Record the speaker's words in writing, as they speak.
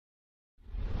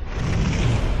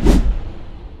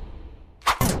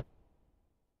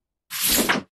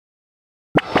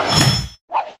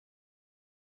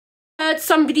heard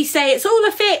somebody say it's all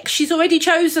a fix, she's already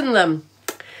chosen them.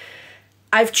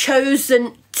 I've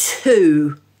chosen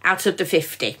 2 out of the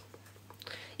 50.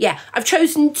 Yeah, I've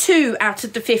chosen 2 out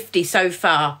of the 50 so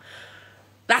far.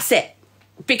 That's it.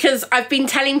 Because I've been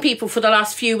telling people for the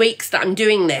last few weeks that I'm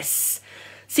doing this.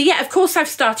 So yeah, of course I've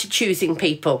started choosing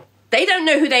people. They don't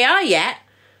know who they are yet,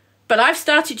 but I've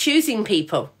started choosing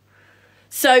people.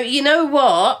 So you know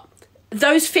what?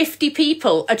 Those 50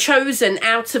 people are chosen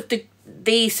out of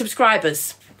the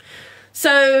subscribers.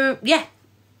 So yeah.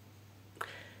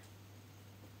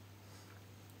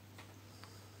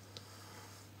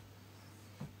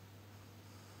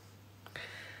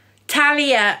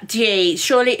 Talia G,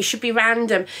 surely it should be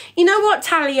random. You know what,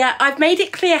 Talia? I've made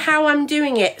it clear how I'm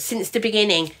doing it since the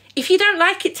beginning. If you don't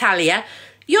like it, Talia,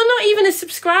 you're not even a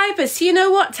subscriber. So you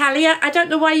know what, Talia? I don't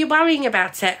know why you're worrying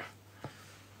about it.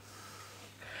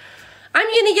 I'm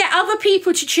going to get other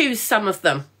people to choose some of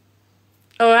them.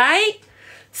 All right?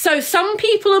 So some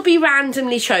people will be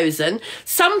randomly chosen.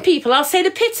 Some people, I'll say to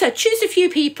Pitta, choose a few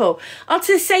people. I'll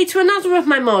just say to another of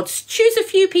my mods, choose a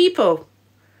few people.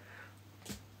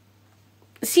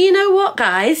 So you know what,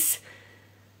 guys?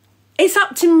 It's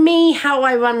up to me how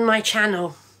I run my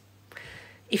channel.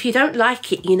 If you don't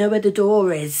like it, you know where the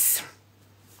door is.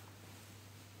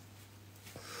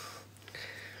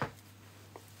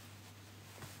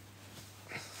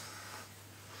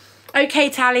 Okay,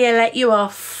 Talia, let you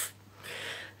off.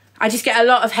 I just get a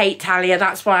lot of hate, Talia.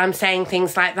 That's why I'm saying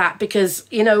things like that. Because,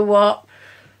 you know what?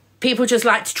 People just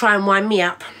like to try and wind me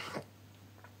up.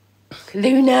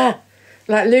 Luna.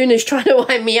 Like Luna's trying to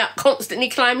wind me up, constantly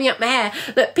climbing up my hair.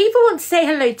 Look, people want to say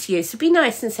hello to you, so be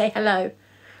nice and say hello.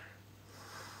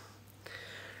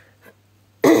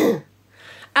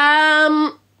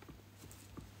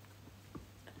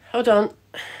 Hold on.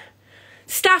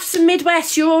 Staffs and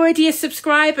Midwest, you're already a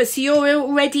subscriber, so you're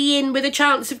already in with a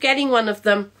chance of getting one of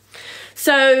them.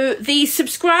 So the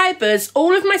subscribers,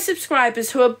 all of my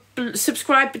subscribers who are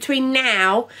subscribed between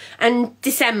now and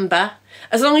December,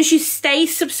 as long as you stay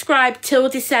subscribed till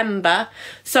December,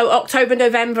 so October,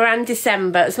 November and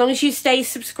December, as long as you stay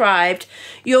subscribed,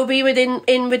 you'll be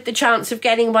in with the chance of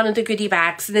getting one of the goodie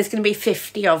bags, and there's going to be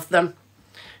 50 of them.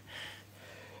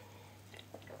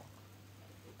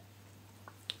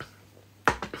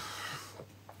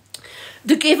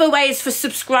 The giveaway is for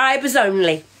subscribers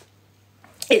only.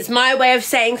 It's my way of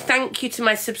saying thank you to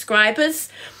my subscribers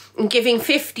and giving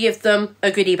 50 of them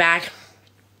a goodie bag.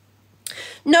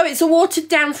 No, it's a watered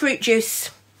down fruit juice.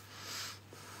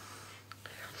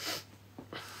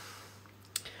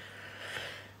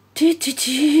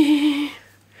 Sugar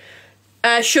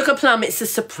plum, it's a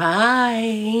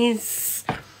surprise.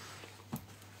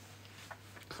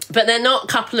 But they're not a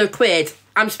couple of quid.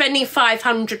 I'm spending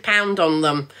 £500 on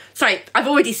them. Sorry, I've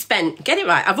already spent, get it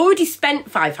right, I've already spent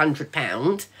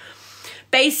 £500.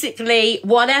 Basically,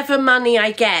 whatever money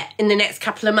I get in the next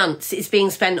couple of months is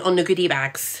being spent on the goodie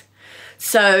bags.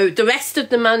 So the rest of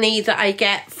the money that I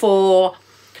get for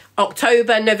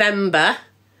October, November,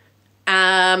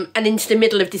 and into the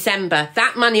middle of December,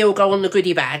 that money will go on the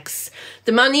goodie bags.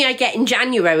 The money I get in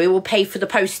January will pay for the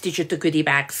postage of the goodie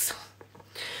bags.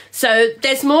 So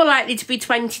there's more likely to be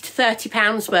 £20 to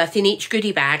 £30 worth in each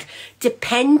goodie bag,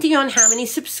 depending on how many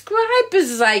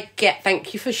subscribers I get.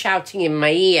 Thank you for shouting in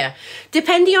my ear.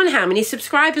 Depending on how many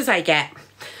subscribers I get.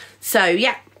 So,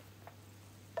 yeah.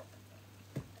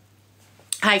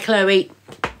 Hi, Chloe.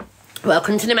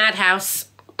 Welcome to the madhouse.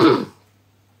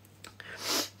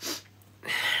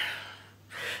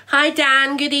 Hi,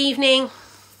 Dan. Good evening.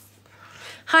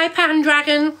 Hi,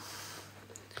 Pandragon.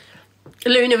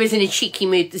 Luna is in a cheeky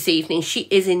mood this evening. She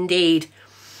is indeed.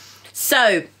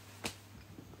 So,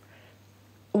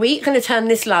 we're going to turn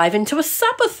this live into a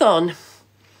subathon.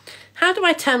 How do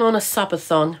I turn on a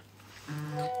subathon?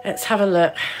 Let's have a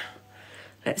look.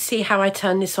 Let's see how I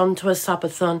turn this on to a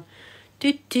subathon.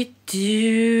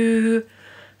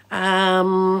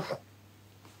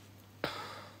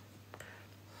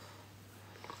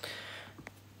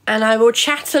 And I will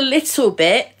chat a little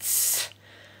bit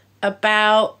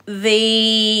about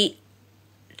the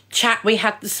chat we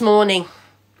had this morning.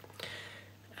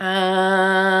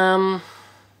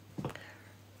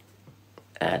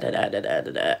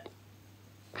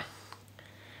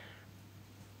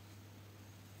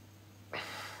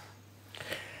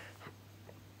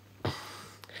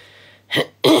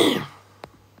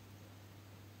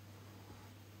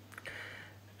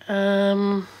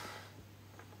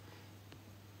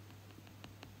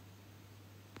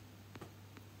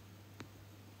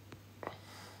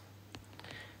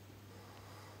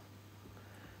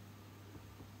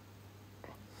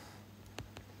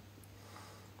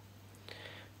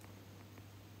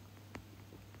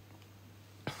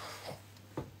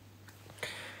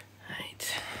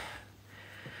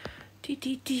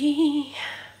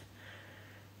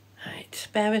 Right,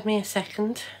 bear with me a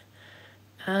second.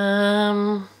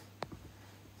 There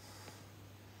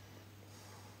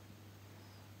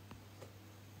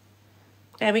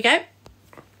we go.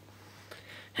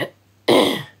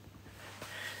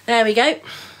 There we go.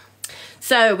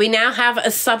 So we now have a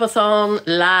subathon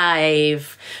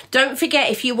live. Don't forget,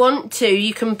 if you want to,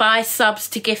 you can buy subs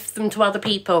to gift them to other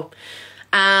people.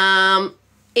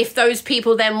 If those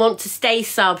people then want to stay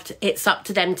subbed, it's up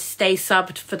to them to stay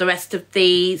subbed for the rest of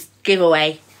the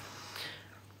giveaway.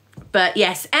 But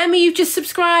yes, Emma, you've just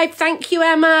subscribed. Thank you,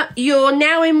 Emma. You're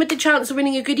now in with the chance of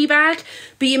winning a goodie bag,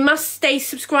 but you must stay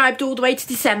subscribed all the way to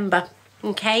December,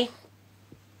 okay?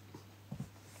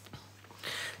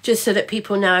 Just so that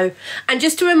people know. And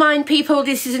just to remind people,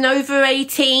 this is an over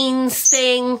 18s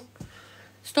thing.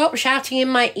 Stop shouting in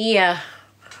my ear.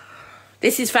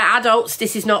 This is for adults,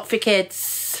 this is not for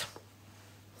kids.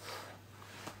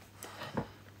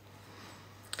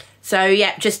 So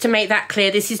yeah, just to make that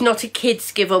clear, this is not a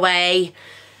kids giveaway.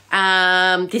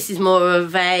 This is more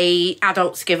of a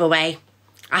adults giveaway.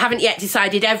 I haven't yet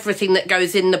decided everything that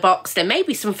goes in the box. There may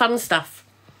be some fun stuff.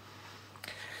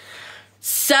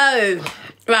 So,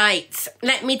 right,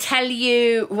 let me tell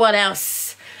you what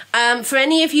else. For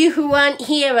any of you who weren't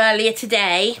here earlier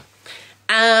today,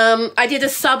 I did a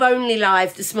sub-only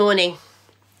live this morning.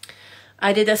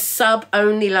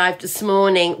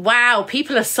 Wow,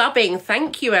 people are subbing.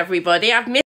 Thank you, everybody. I've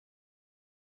missed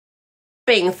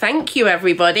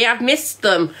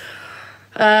them.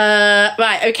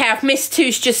 Right, okay, I've missed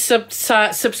who's just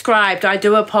subscribed. I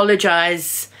do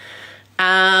apologise.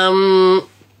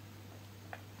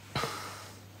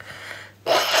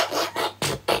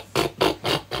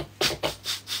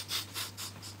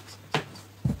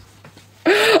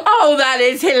 Oh, that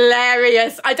is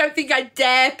hilarious. I don't think I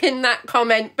dare pin that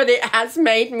comment, but it has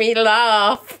made me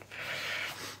laugh.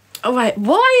 All right,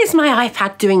 why is my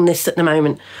iPad doing this at the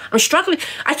moment? I'm struggling.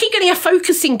 I keep getting a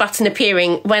focusing button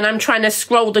appearing when I'm trying to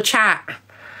scroll the chat.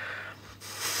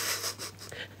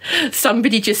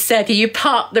 Somebody just said, are you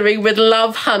partnering with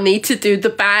Love Honey to do the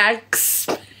bags?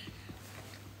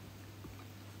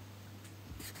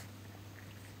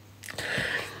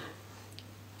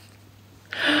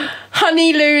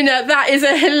 Honey Luna, that is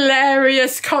a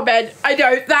hilarious comment. I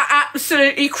know, that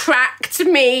absolutely cracked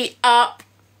me up.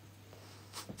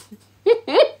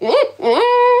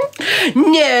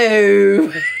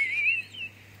 No.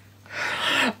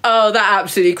 Oh, that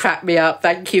absolutely cracked me up.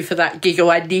 Thank you for that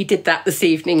giggle. I needed that this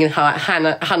evening,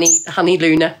 Honey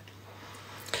Luna.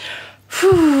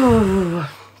 Whew.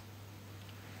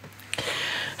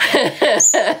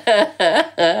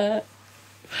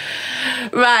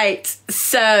 Right,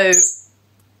 so,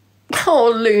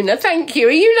 oh Luna, thank you.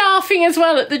 Are you laughing as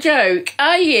well at the joke?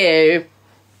 Are you?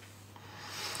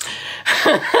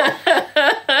 That's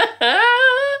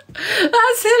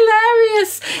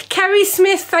hilarious. Kerry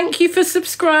Smith, thank you for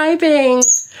subscribing.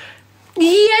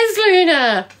 Yes,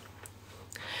 Luna.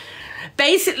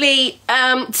 Basically,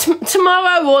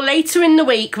 tomorrow or later in the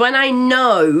week, when I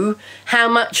know how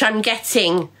much I'm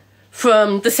getting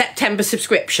from the September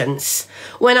subscriptions,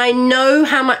 when I know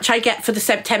how much I get for the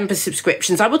September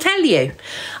subscriptions, I will tell you.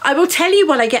 I will tell you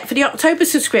what I get for the October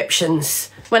subscriptions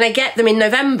when I get them in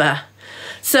November.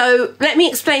 So let me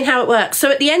explain how it works.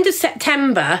 So at the end of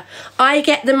September, I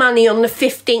get the money on the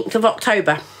 15th of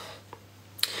October.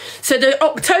 So the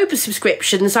October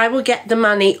subscriptions, I will get the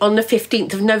money on the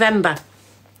 15th of November.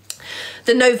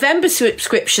 The November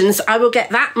subscriptions, I will get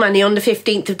that money on the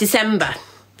 15th of December.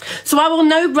 So I will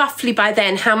know roughly by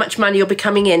then how much money will be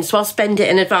coming in, so I'll spend it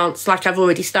in advance like I've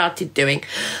already started doing.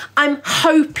 I'm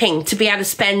hoping to be able to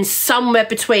spend somewhere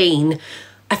between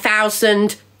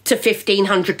 £1,000 to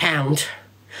 £1,500.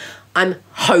 I'm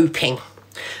hoping.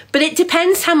 But it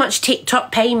depends how much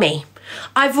TikTok pay me.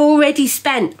 I've already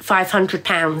spent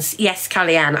 £500. Yes,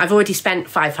 Kellyanne, I've already spent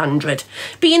 £500.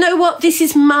 But you know what? This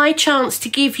is my chance to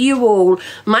give you all,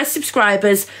 my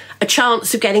subscribers, a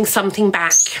chance of getting something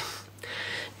back.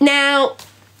 Now,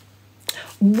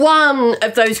 one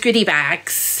of those goodie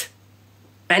bags,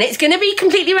 and it's going to be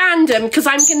completely random because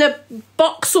I'm going to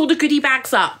box all the goodie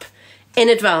bags up in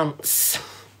advance.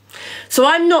 So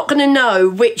I'm not going to know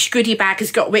which goodie bag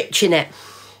has got which in it.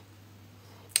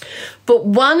 But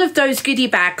one of those goodie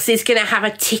bags is going to have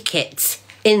a ticket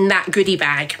in that goodie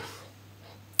bag.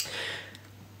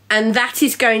 And that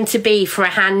is going to be for a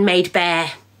handmade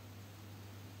bear.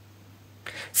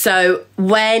 So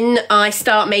when I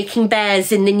start making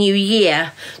bears in the new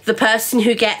year, the person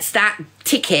who gets that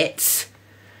ticket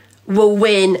will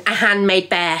win a handmade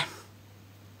bear.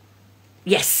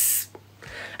 Yes.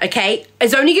 Okay,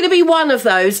 there's only going to be one of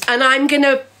those, and I'm going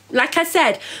to like I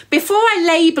said, before I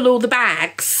label all the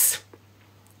bags,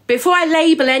 before I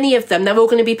label any of them, they're all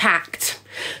going to be packed.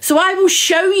 So I will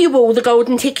show you all the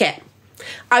golden ticket.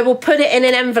 I will put it in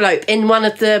an envelope in one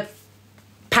of the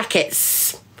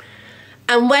packets.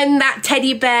 And when that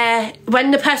teddy bear,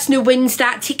 when the person who wins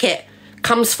that ticket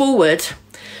comes forward,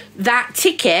 that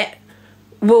ticket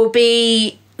will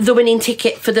be the winning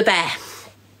ticket for the bear.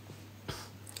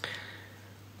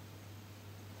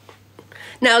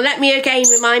 Now, let me again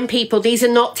remind people, these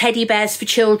are not teddy bears for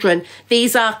children.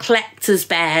 These are collector's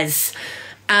bears.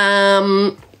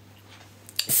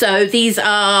 So these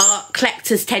are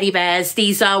collector's teddy bears.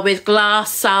 These are with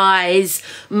glass size,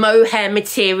 mohair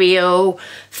material,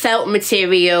 felt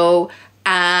material.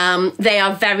 They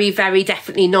are very, very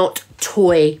definitely not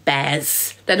toy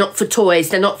bears. They're not for toys.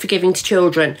 They're not for giving to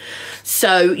children.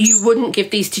 So you wouldn't give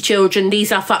these to children.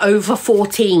 These are for over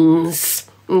 14s.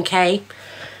 Okay.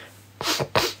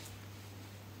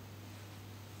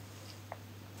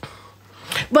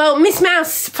 Well, Miss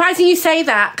Mouse, surprising you say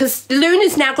that, because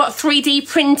Luna's now got 3D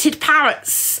printed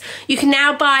parrots. You can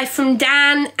now buy from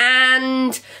Dan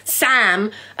and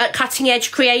Sam at Cutting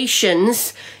Edge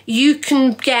Creations. You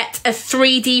can get a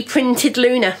 3D printed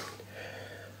Luna.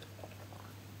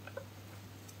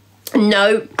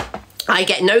 No, I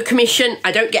get no commission.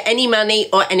 I don't get any money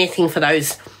or anything for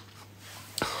those.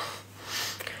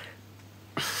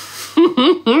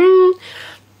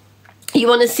 You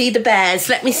want to see the bears?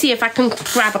 Let me see if I can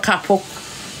grab a couple.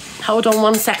 Hold on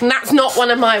one second. That's not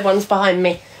one of my ones behind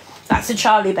me. That's a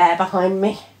Charlie bear behind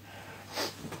me.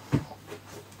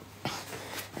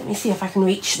 Let me see if I can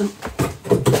reach them.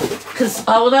 Because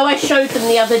although I showed them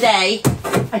the other day,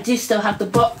 I do still have the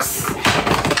box.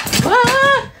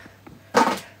 Ah!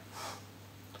 I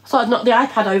thought I'd knocked the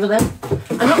iPad over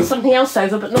them. I knocked something else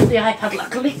over, but not the iPad,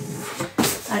 luckily.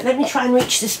 Right, let me try and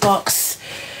reach this box.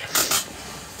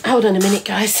 Hold on a minute,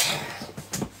 guys.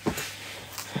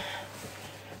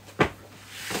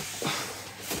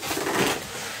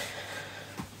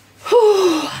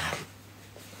 Whew.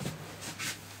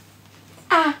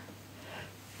 Ah.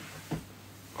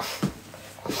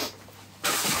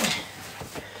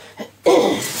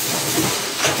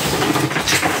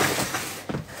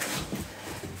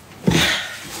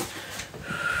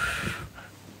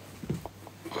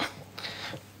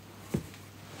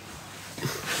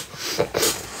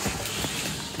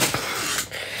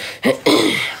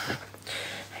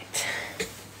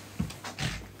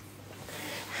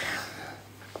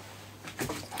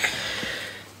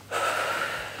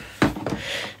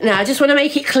 Now, I just want to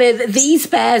make it clear that these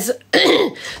bears,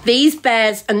 these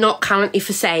bears are not currently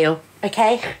for sale,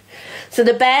 okay? So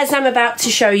the bears I'm about to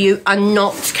show you are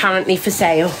not currently for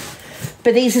sale.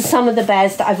 But these are some of the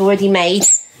bears that I've already made.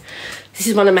 This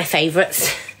is one of my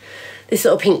favourites. This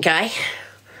little pink guy.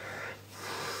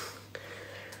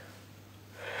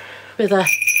 With a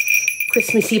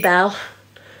Christmassy bell.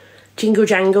 Jingle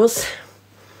jangles.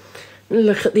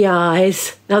 Look at the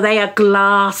eyes. Now, they are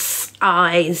glass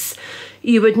eyes.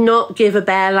 You would not give a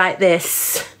bear like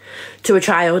this to a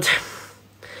child.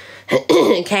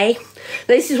 Okay?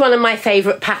 This is one of my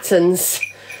favourite patterns.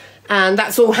 And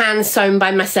that's all hand sewn by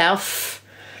myself.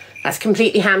 That's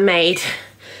completely handmade.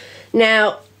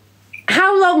 Now,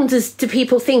 how long do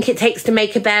people think it takes to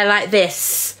make a bear like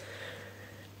this?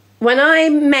 When I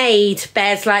made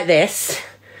bears like this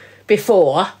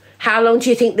before, how long do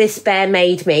you think this bear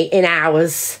made me in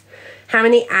hours? How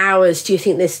many hours do you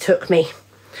think this took me?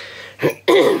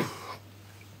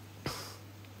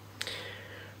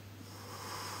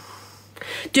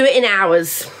 Do it in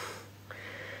hours.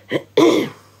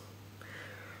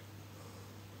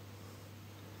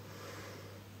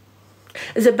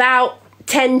 There's about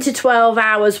 10 to 12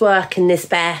 hours work in this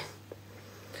bear.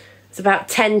 It's about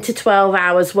 10 to 12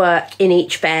 hours work in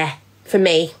each bear for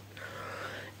me.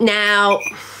 Now,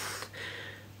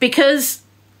 because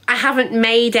I haven't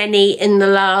made any in the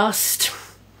last...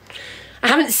 I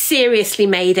haven't seriously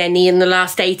made any in the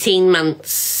last 18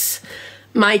 months.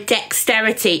 My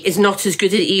dexterity is not as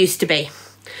good as it used to be.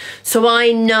 So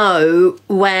I know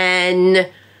when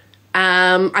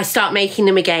I start making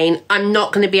them again, I'm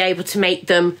not going to be able to make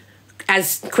them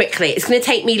as quickly. It's going to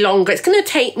take me longer. It's going to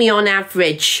take me on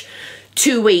average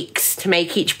 2 weeks to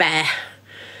make each bear.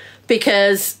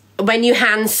 Because when you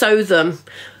hand sew them,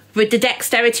 with the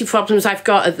dexterity problems I've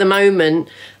got at the moment,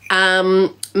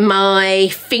 my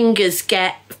fingers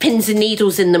get pins and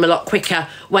needles in them a lot quicker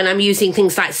when I'm using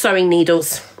things like sewing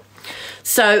needles.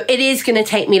 So it is going to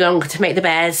take me longer to make the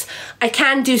bears. I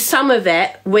can do some of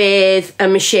it with a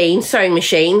machine, sewing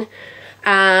machine,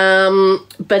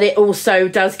 but it also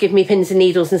does give me pins and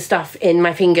needles and stuff in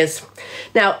my fingers.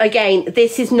 Now, again,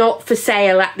 this is not for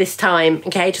sale at this time,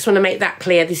 okay? Just want to make that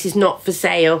clear. This is not for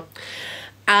sale.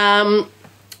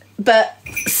 But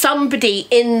somebody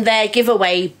in their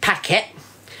giveaway packet,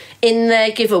 in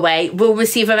their giveaway, will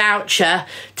receive a voucher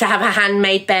to have a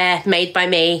handmade bear made by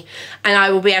me, and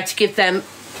I will be able to give them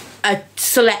a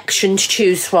selection to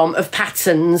choose from of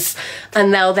patterns,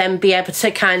 and they'll then be able to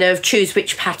kind of choose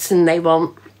which pattern they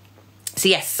want. So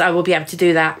yes, I will be able to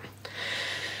do that.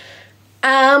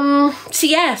 So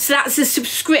yeah, so that's a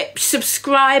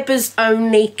subscribers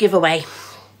only giveaway.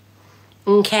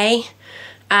 Okay.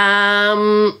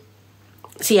 So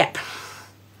yep.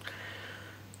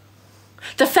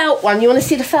 The felt one, you want to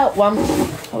see the felt one?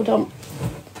 Hold on.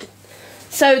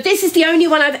 So this is the only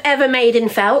one I've ever made in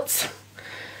felt.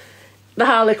 The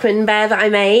Harlequin bear that I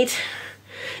made.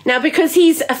 Now, because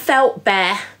he's a felt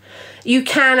bear, you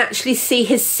can actually see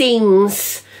his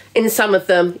seams in some of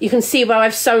them. You can see where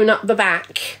I've sewn up the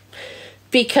back,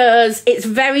 because it's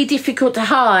very difficult to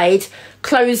hide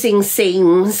closing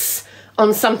seams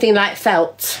on something like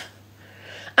felt.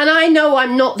 And I know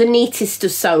I'm not the neatest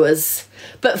of sewers,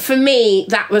 but for me,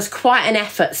 that was quite an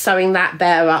effort sewing that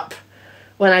bear up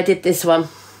when I did this one.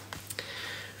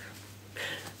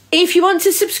 If you want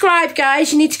to subscribe,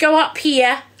 guys, you need to go up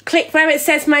here, click where it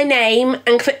says my name,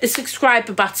 and click the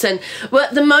subscriber button. Well,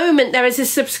 at the moment, there is a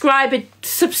subscriber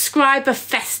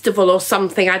festival or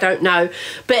something, I don't know.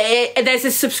 But there's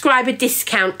a subscriber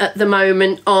discount at the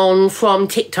moment from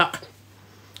TikTok.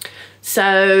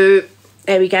 So,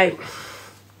 there we go.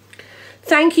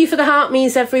 Thank you for the heart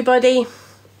me's, everybody.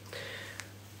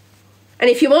 And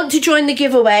if you want to join the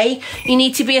giveaway, you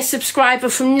need to be a subscriber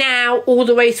from now all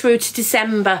the way through to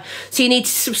December. So you need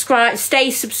to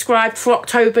stay subscribed for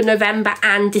October, November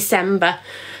and December.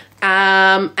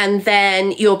 And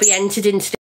then you'll be entered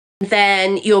into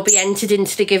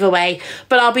the giveaway.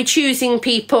 But I'll be choosing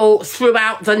people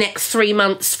throughout the next 3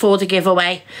 months for the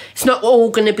giveaway. It's not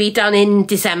all going to be done in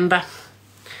December.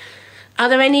 Are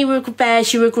there any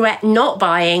bears you regret not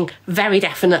buying? Very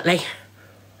definitely.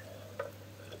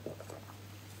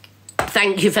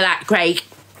 Thank you for that, Craig.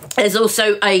 There's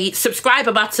also a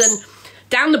subscriber button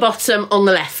down the bottom on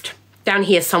the left, down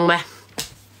here somewhere.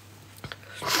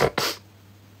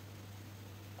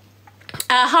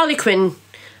 Harlequin,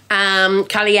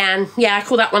 Kellyanne. Yeah, I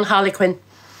call that one Harlequin.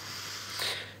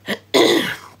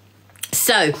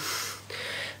 So,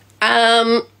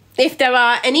 if there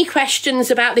are any questions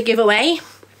about the giveaway,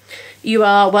 you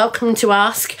are welcome to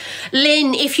ask.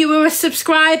 Lynn, if you were a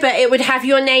subscriber, it would have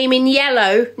your name in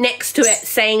yellow next to it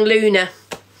saying Luna.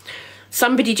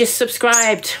 Somebody just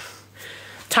subscribed.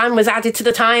 Time was added to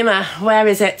the timer. Where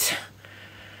is it?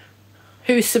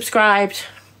 Who subscribed?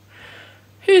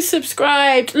 Who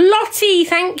subscribed? Lottie,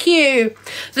 thank you.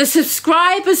 The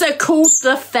subscribers are called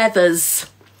the Feathers.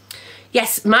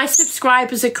 Yes, my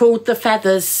subscribers are called the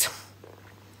Feathers.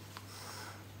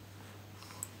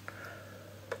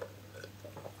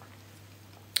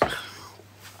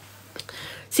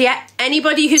 So yeah,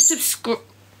 anybody who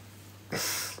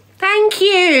Thank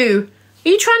you. Are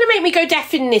you trying to make me go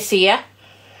deaf in this ear?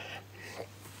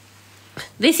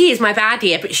 This ear is my bad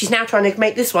ear, but she's now trying to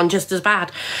make this one just as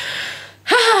bad.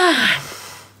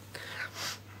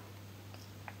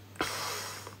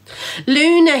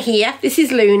 Luna here. This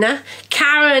is Luna.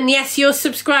 Karen, yes, you're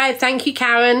subscribed. Thank you,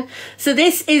 Karen. So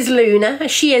this is Luna.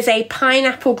 She is a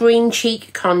pineapple green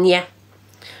cheek conure.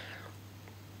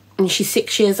 And she's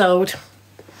 6 years old.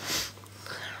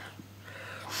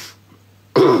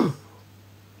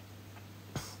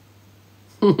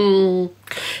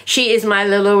 She is my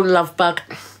little love bug.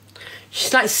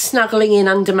 She's like snuggling in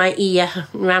under my ear,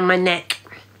 around my neck.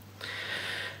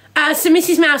 So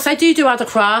Mrs. Mouse, I do other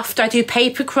craft. I do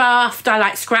paper craft. I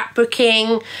like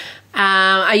scrapbooking.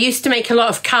 I used to make a lot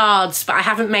of cards, but I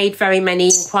haven't made very many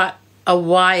in quite a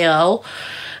while.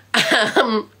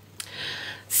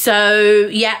 So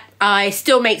yeah, I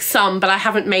still make some, but I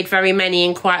haven't made very many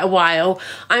in quite a while.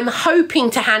 I'm hoping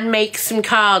to hand make some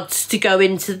cards to go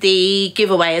into the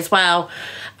giveaway as well.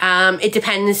 It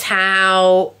depends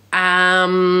how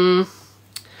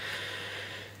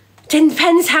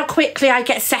quickly I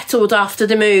get settled after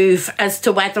the move as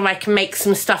to whether I can make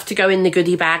some stuff to go in the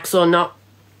goodie bags or not.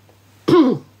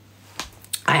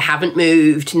 I haven't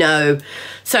moved, no.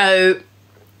 So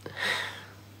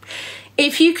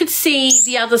if you could see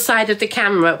the other side of the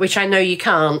camera, which I know you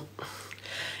can't,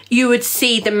 you would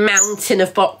see the mountain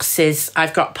of boxes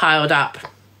I've got piled up.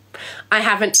 I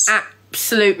have an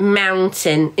absolute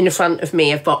mountain in front of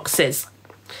me of boxes.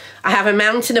 I have a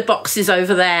mountain of boxes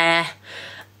over there,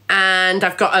 and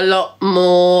I've got a lot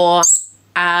more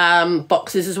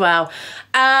boxes as well.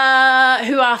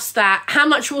 Who asked that? How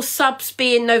much will subs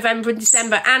be in November and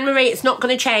December? Anne-Marie, it's not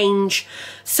going to change.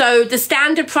 So the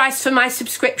standard price for my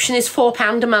subscription is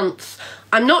 £4 a month.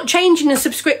 I'm not changing the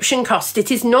subscription cost.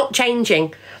 It is not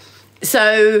changing.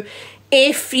 So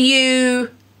if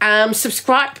you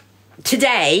subscribe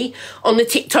today on the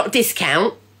TikTok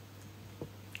discount,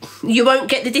 you won't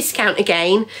get the discount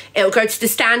again. It'll go to the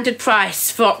standard price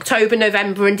for October,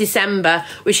 November and December,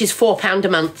 which is £4 a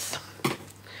month.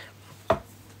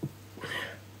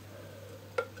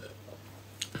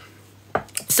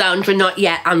 Sandra, not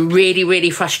yet. I'm really,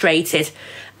 really frustrated.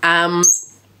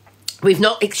 We've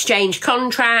not exchanged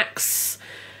contracts.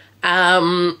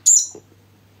 I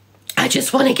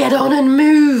just want to get on and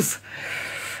move.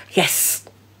 Yes.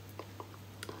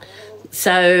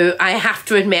 So I have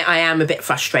to admit I am a bit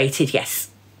frustrated, yes.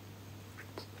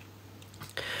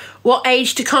 What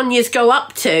age do conures go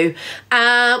up to?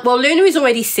 Well, Luna is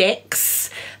already 6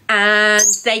 and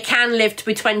they can live to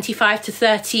be 25 to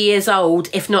 30 years old,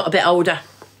 if not a bit older.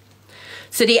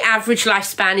 So the average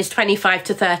lifespan is 25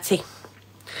 to 30.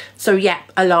 So yeah,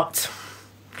 a lot.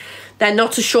 They're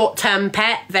not a short-term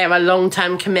pet, they're a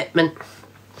long-term commitment.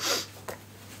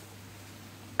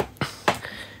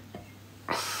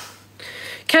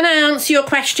 Can I answer your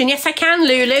question? Yes, I can,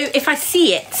 Lulu, if I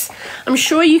see it. I'm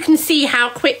sure you can see how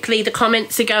quickly the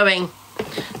comments are going.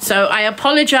 So I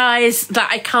apologise that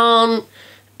I can't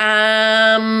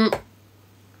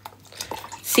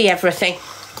see everything.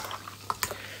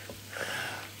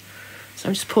 So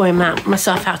I'm just pouring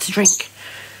myself out a drink.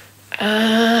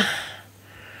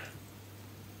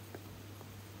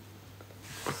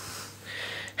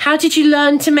 How did you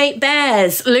learn to make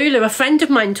bears? Lulu, a friend of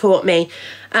mine taught me.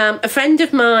 A friend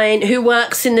of mine who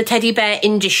works in the teddy bear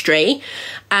industry,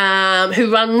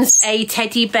 who runs a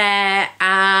teddy bear,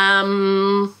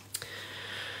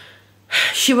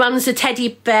 she runs a teddy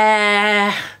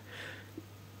bear,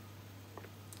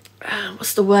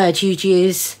 what's the word you'd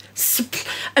use?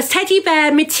 A teddy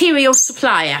bear material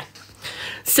supplier.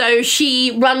 So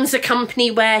she runs a company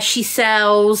where she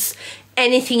sells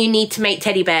anything you need to make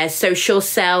teddy bears. So she'll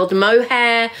sell the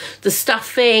mohair, the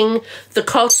stuffing, the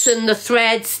cotton, the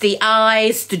threads, the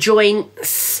eyes, the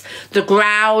joints, the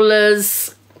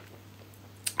growlers,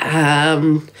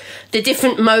 the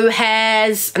different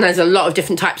mohairs, and there's a lot of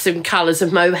different types of colours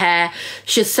of mohair.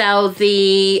 She'll sell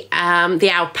the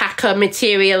alpaca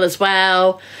material as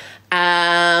well.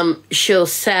 She'll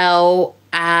sell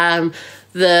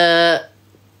the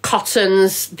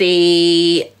cottons,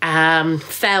 the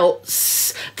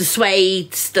felts, the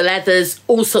suedes, the leathers,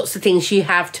 all sorts of things you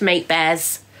have to make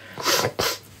bears.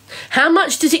 How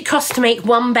much does it cost to make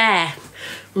one bear?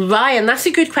 Ryan, that's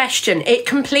a good question. It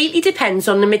completely depends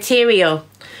on the material.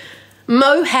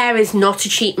 Mohair is not a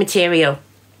cheap material.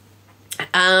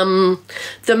 The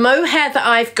mohair that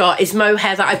I've got is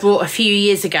mohair that I bought a few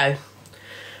years ago.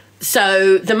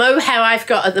 So the mohair I've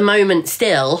got at the moment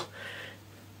still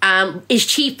was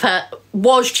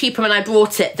cheaper when I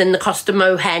brought it than the cost of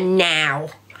mohair now.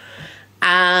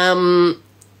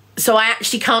 So I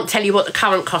actually can't tell you what the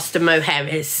current cost of mohair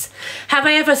is. Have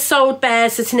I ever sold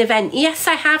bears at an event? Yes,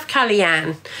 I have,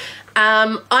 Kellyanne.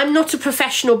 I'm not a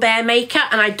professional bear maker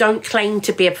and I don't claim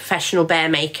to be a professional bear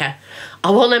maker. I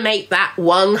want to make that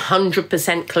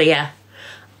 100% clear.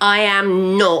 I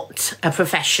am not a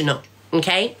professional,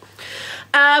 okay?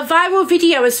 Viral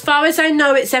video, as far as I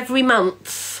know, it's every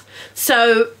month.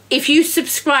 So if you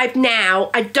subscribe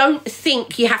now, I don't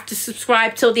think you have to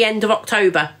subscribe till the end of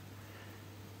October.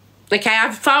 Okay,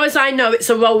 as far as I know, it's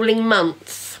a rolling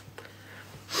month.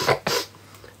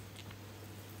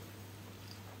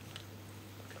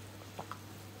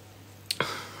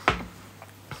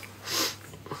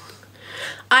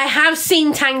 I have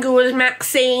seen Tanglewood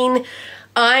Maxine.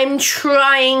 I'm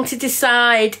trying to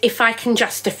decide if I can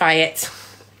justify it.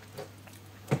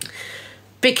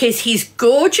 Because he's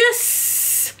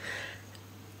gorgeous.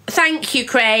 Thank you,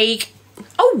 Craig.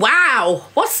 Oh, wow.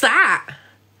 What's that?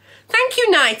 Thank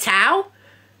you, Night Owl.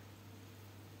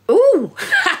 Ooh,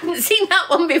 I haven't seen that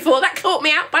one before. That caught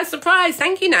me out by surprise.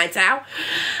 Thank you, Night Owl.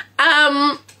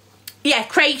 Yeah,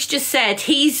 Craig's just said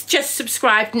he's just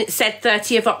subscribed and it said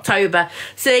 30th of October.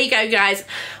 So there you go, guys.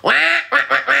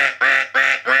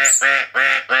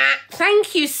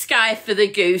 Thank you, Sky, for the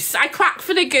goose. I quack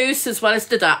for the goose as well as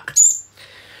the duck.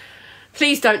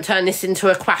 Please don't turn this into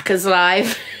a Quackers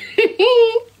Live.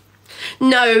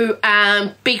 No,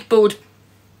 big bald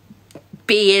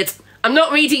beard. I'm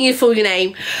not reading your full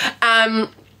name. I'm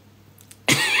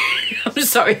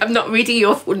sorry, I'm not reading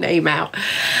your full name out.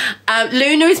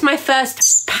 Luna is my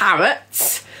first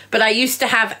parrot, but I used to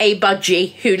have a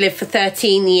budgie who lived for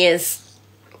 13 years.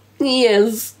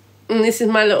 Yes. And this is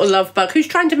my little love bug who's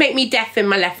trying to make me deaf in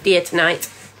my left ear tonight.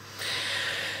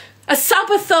 A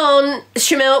subathon,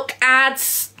 Shamilk,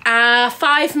 adds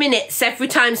 5 minutes every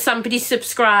time somebody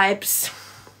subscribes.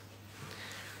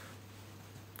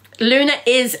 Luna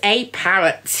is a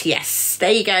parrot. Yes,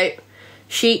 there you go.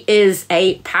 She is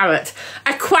a parrot.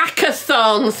 A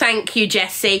quackathon. Thank you,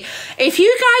 Jessie. If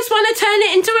you guys want to turn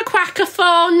it into a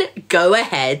quackathon, go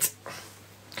ahead.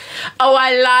 Oh,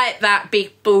 I like that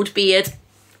big bald beard.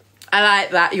 I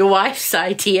like that. Your wife's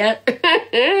idea.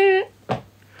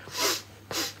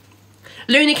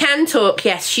 Luna can talk,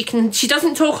 yes. She can. She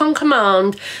doesn't talk on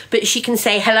command, but she can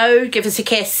say hello, give us a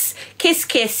kiss, kiss,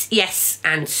 kiss, yes,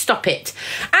 and stop it.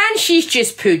 And she's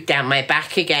just pooed down my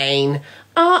back again.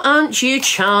 Oh, aren't you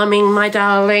charming, my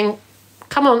darling?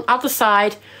 Come on, other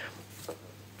side.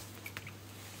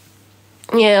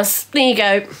 Yes, there you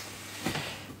go.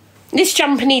 This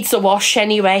jumper needs a wash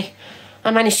anyway.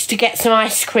 I managed to get some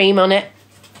ice cream on it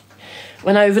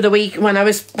when I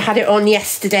had it on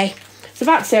yesterday. I was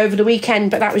about to say over the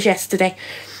weekend, but that was yesterday.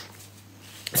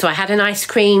 So I had an ice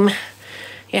cream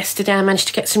yesterday. I managed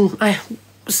to get some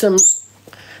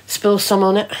spill some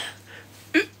on it.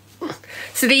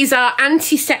 So these are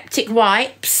antiseptic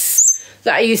wipes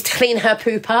that I use to clean her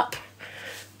poop up.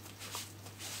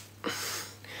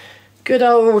 Good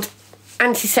old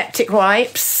antiseptic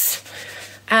wipes.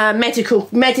 Medical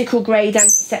grade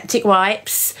antiseptic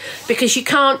wipes, because you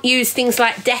can't use things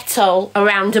like Dettol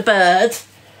around a bird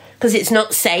because it's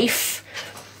not safe.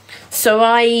 So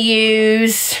I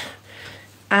use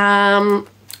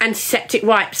antiseptic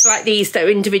wipes like these that are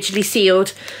individually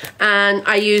sealed, and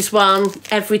I use one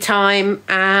every time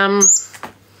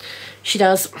she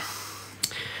does.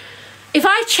 If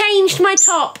I changed my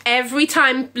top every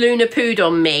time Luna pooed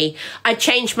on me, I'd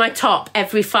change my top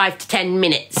every 5 to 10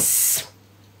 minutes.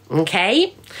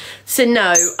 Okay? So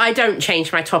no, I don't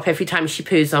change my top every time she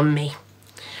poos on me.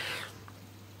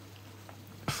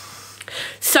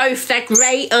 So they're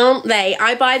great, aren't they?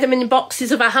 I buy them in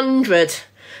boxes of 100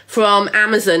 from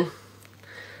Amazon.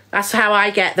 That's how I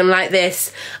get them, like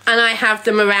this. And I have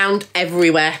them around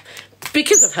everywhere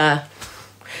because of her.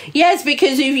 Yes,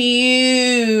 because of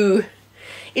you.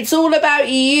 It's all about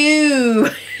you.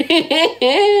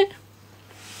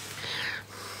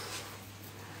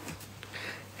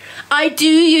 I do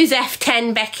use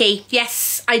F10, Becky.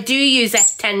 Yes, I do use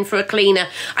F10 for a cleaner.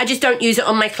 I just don't use it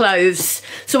on my clothes.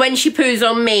 So when she poos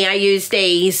on me, I use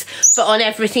these. But on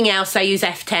everything else, I use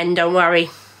F10, don't worry.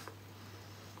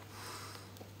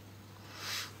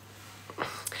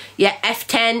 Yeah,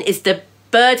 F10 is the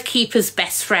bird keeper's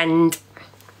best friend.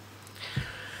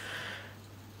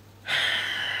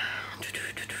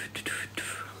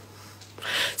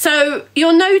 So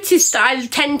you'll notice that I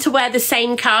tend to wear the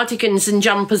same cardigans and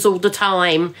jumpers all the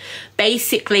time.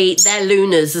 Basically, they're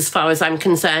Luna's as far as I'm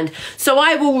concerned. So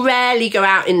I will rarely go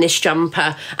out in this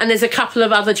jumper. And there's a couple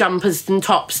of other jumpers and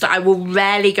tops that I will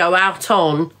rarely go out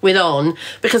on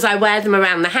because I wear them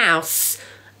around the house.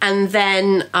 And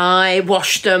then I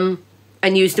wash them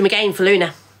and use them again for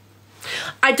Luna.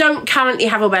 I don't currently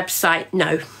have a website,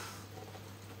 no.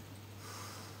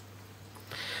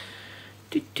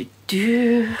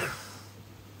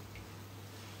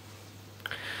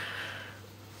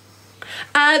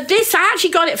 This, I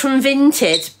actually got it from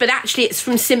Vinted, but actually it's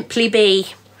from Simply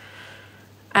Be.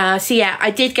 So yeah,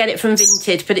 I did get it from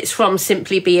Vinted, but it's from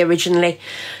Simply Be originally.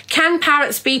 Can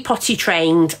parrots be potty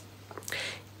trained?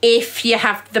 If you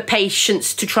have the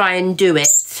patience to try and do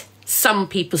it. Some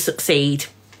people succeed.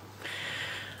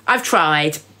 I've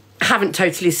tried. I haven't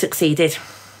totally succeeded.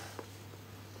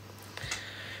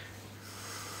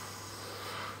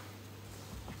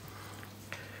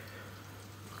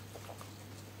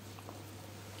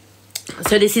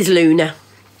 So this is Luna.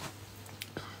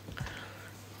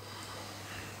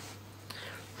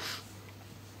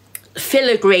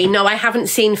 Filigree. No, I haven't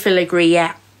seen filigree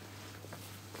yet.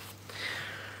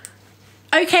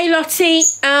 Okay, Lottie.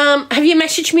 Have you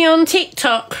messaged me on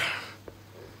TikTok?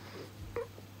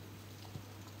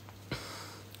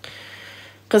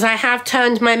 Because I have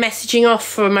turned my messaging off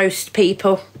for most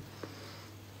people.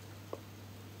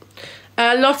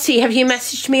 Lottie, have you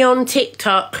messaged me on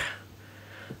TikTok?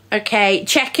 Okay,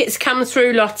 check it's come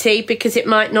through, Lottie, because it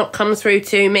might not come through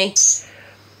to me.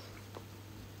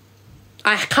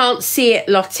 I can't see it,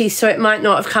 Lottie, so it might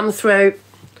not have come through.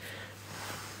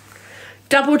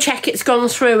 Double check it's gone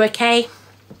through, okay?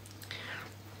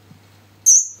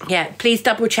 Yeah, please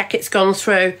double check it's gone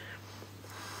through.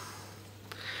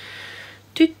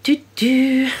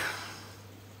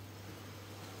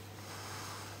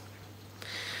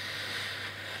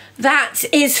 That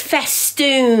is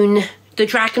Festoon, the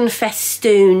dragon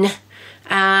festoon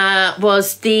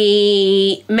was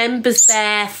the members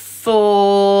there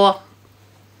for,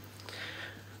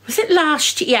 was it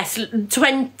last year? Yes,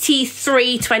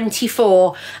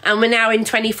 23-24, and we're now in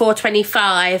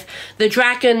 24-25. The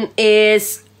dragon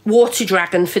is water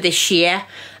dragon for this year,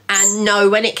 and no,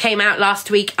 when it came out last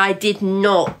week, I did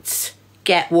not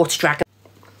get water dragon.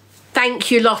 Thank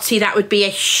you, Lottie. That would be a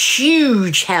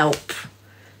huge help.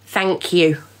 Thank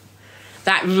you.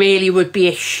 That really would be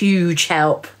a huge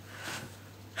help.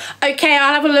 Okay,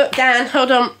 I'll have a look, Dan.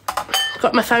 Hold on.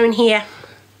 Got my phone here.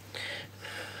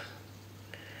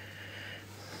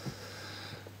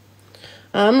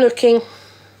 I'm looking.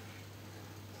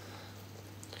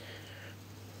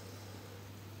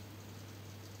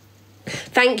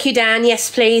 Thank you, Dan. Yes,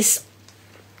 please.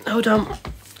 Hold on.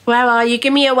 Where are you?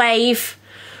 Give me a wave.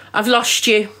 I've lost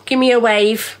you. Give me a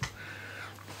wave.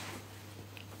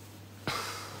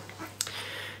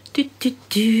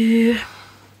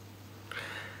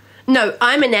 No,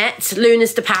 I'm Annette.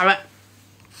 Luna's the parrot.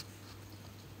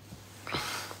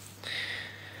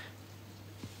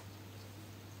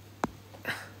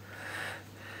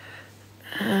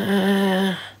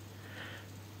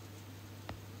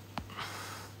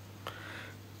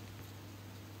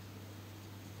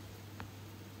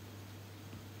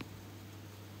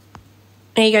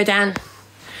 There you go, Dan.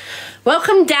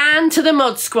 Welcome, Dan, to the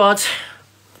mod squad.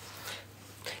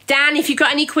 Dan, if you've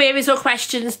got any queries or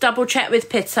questions, double check with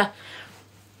Pitta.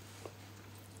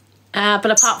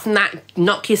 But apart from that,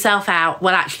 knock yourself out.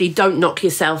 Well, actually, don't knock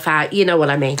yourself out. You know what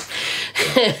I mean.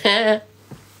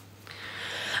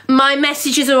 My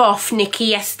messages are off, Nikki.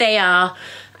 Yes, they are.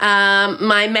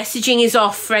 My messaging is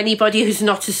off for anybody who's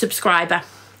not a subscriber.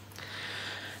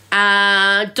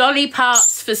 Dolly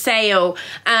parts for sale.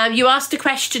 You asked a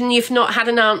question, you've not had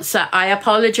an answer. I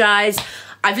apologise.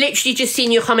 I've literally just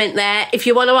seen your comment there. If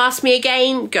you want to ask me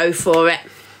again, go for it.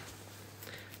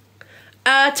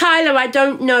 Tyler, I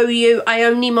don't know you. I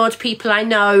only mod people I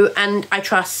know and I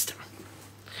trust.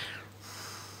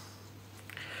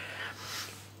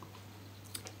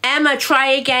 Emma,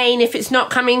 try again. If it's not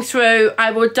coming through,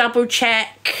 I will double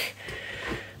check.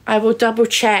 I will double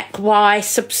check why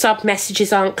sub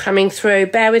messages aren't coming through.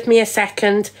 Bear with me a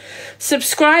second.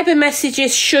 Subscriber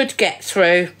messages should get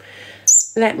through.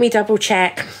 Let me double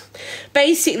check.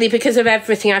 Basically, because of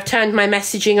everything, I've turned my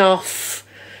messaging off.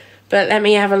 But let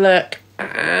me have a look.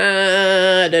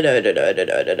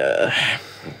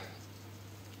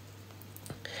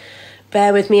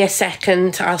 Bear with me a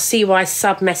second. I'll see why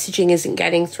sub messaging isn't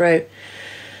getting through.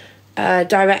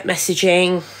 Direct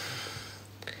messaging.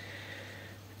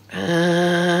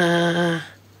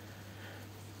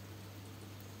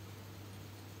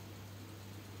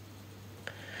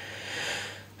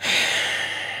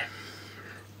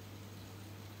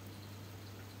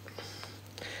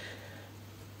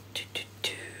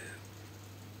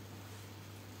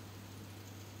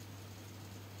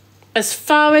 As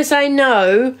far as I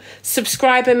know,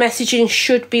 subscriber messaging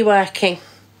should be working.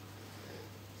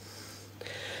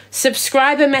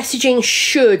 Subscriber messaging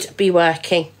should be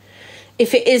working.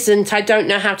 If it isn't, I don't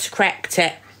know how to correct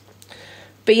it.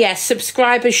 But yes,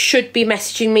 subscribers should be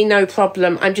messaging me, no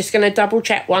problem. I'm just going to double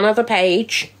check one other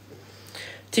page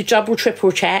to double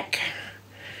triple check.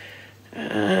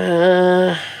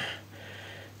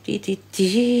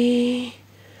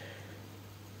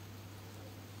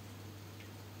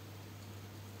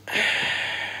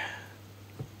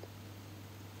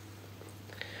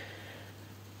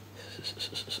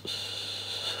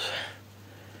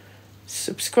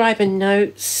 Subscriber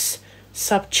notes,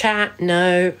 sub chat,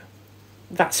 no.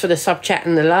 That's for the sub chat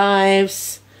and the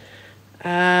lives.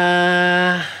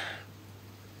 As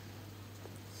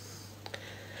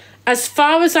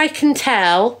far as I can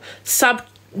tell, sub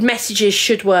messages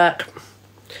should work.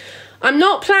 I'm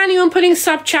not planning on putting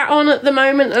sub chat on at the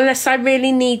moment unless I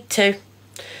really need to.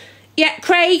 Yeah,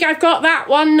 Craig, I've got that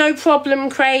one, no problem,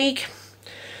 Craig.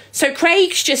 So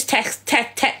Craig's just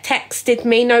texted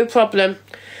me, no problem.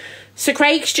 So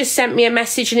Craig's just sent me a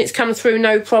message and it's come through,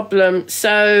 no problem.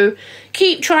 So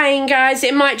keep trying, guys.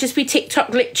 It might just be TikTok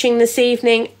glitching this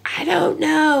evening. I don't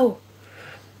know.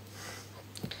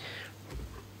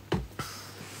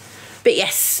 But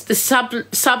yes, the sub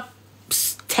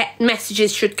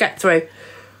messages should get through.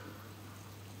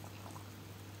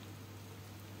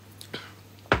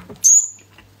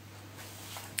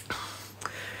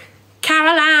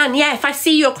 Carol Ann, yeah, if I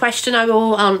see your question, I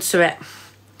will answer it.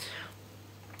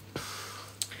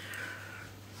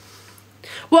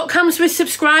 What comes with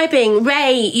subscribing?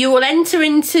 Ray, you will enter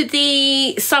into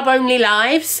the sub-only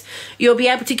lives. You'll be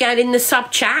able to get in the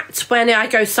sub-chat when I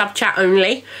go sub-chat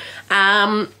only.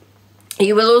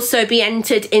 You will also be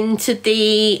entered into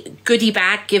the goodie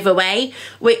bag giveaway,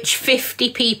 which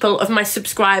 50 people of my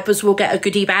subscribers will get a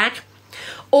goodie bag.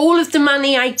 All of the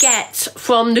money I get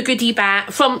from the goodie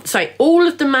bag, all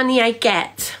of the money I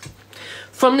get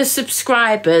from the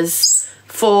subscribers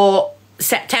for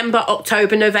September,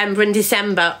 October, November and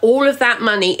December, all of that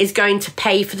money is going to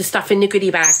pay for the stuff in the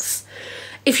goodie bags.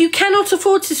 If you cannot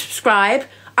afford to subscribe,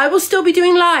 I will still be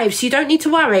doing lives. You don't need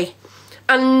to worry.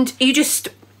 And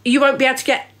you won't be able to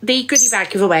get the goodie bag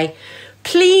giveaway.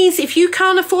 Please, if you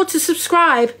can't afford to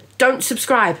subscribe, don't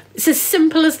subscribe. It's as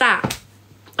simple as that.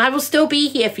 I will still be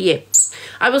here for you.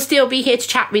 I will still be here to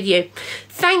chat with you.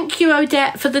 Thank you,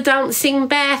 Odette, for the dancing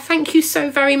bear. Thank you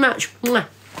so very much. Mwah.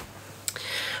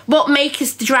 What make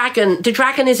is the dragon? The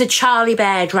dragon is a Charlie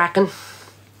Bear dragon.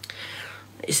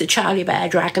 It's a Charlie Bear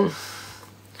dragon.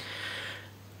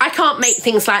 I can't make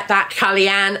things like that,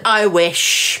 Kellyanne. I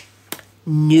wish.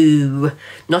 No,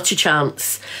 not a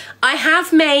chance. I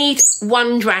have made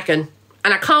one dragon,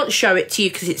 and I can't show it to you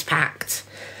because it's packed,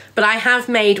 but I have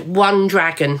made one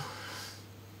dragon.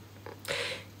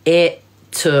 It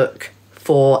took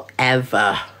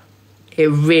forever. It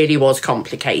really was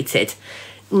complicated.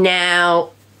 Now,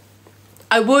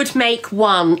 I would make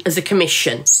one as a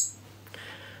commission.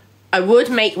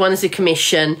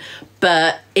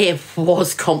 But it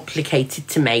was complicated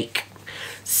to make.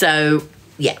 So,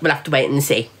 yeah, we'll have to wait and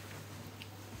see.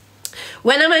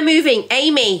 When am I moving?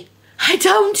 Amy, I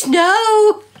don't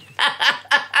know.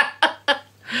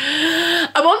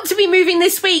 I want to be moving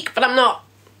this week, but I'm not.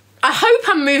 I hope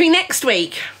I'm moving next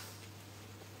week.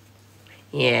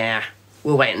 Yeah,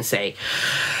 we'll wait and see.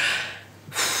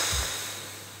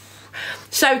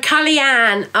 So,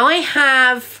 Kellyanne, I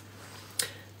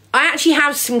actually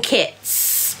have some kits.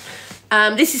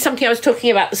 This is something I was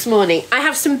talking about this morning. I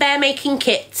have some bear making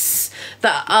kits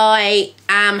that I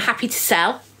am happy to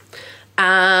sell. They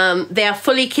are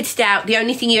fully kitted out. The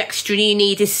only thing you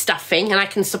need is stuffing, and I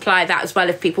can supply that as well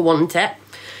if people want it.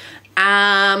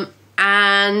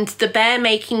 And the bear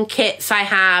making kits I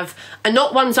have are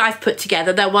not ones I've put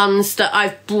together. They're ones that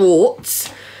I've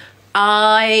brought.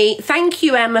 Thank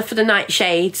you, Emma, for the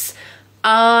nightshades.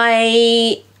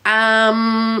 A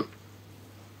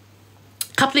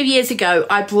couple of years ago,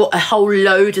 I brought a whole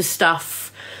load of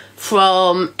stuff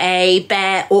from a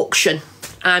bear auction.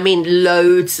 I mean,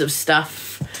 loads of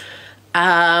stuff.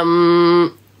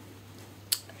 I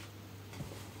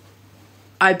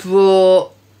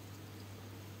brought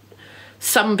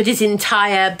somebody's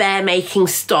entire bear making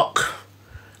stock,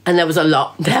 and there was a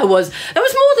lot. There was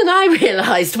more than I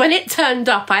realised. When it turned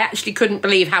up, I actually couldn't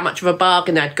believe how much of a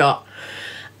bargain I'd got.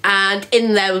 And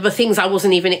in there were things I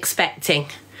wasn't even expecting.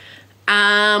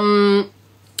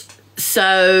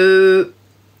 So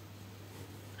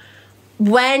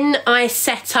when I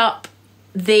set up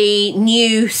the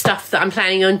new stuff that I'm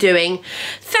planning on doing,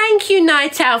 thank you,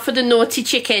 Night Owl, for the naughty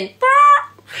chicken.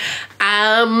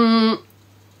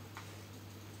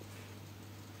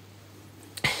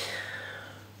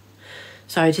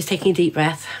 Sorry, just taking a deep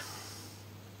breath.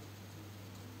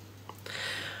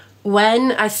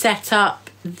 When I set up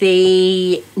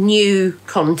the new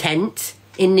content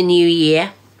in the new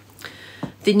year,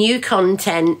 the new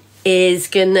content is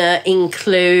gonna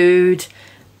include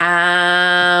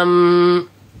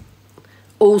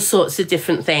all sorts of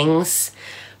different things,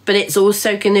 but it's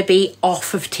also gonna be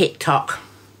off of TikTok.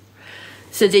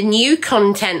 So the new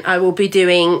content I will be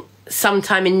doing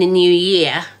sometime in the new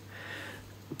year,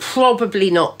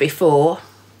 probably not before.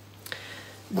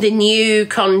 The new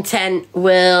content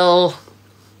will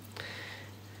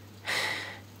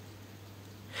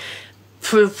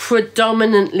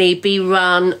predominantly be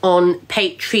run on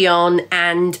Patreon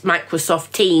and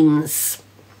Microsoft Teams.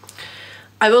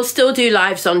 I will still do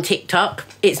lives on TikTok.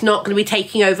 It's not going to be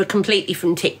taking over completely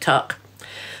from TikTok,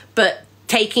 but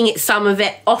taking some of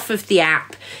it off of the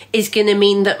app is going to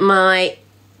mean that my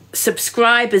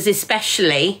subscribers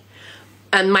especially,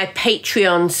 and my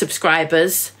Patreon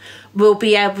subscribers, will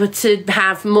be able to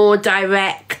have more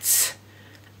direct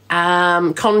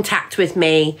contact with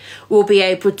me. We'll be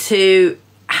able to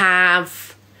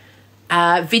have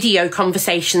video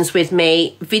conversations with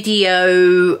me,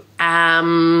 video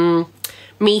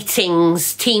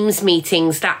meetings, Teams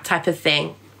meetings, that type of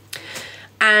thing.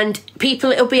 And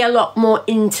it'll be a lot more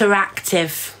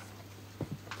interactive.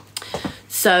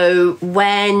 So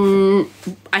when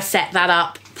I set that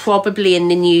up, probably in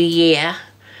the new year,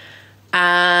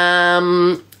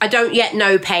 I don't yet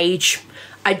know, Paige.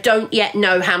 I don't yet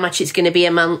know how much it's going to be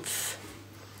a month.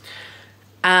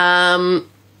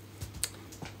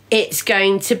 It's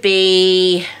going to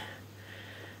be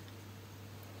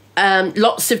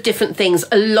lots of different things,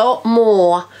 a lot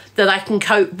more that I can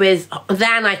cope with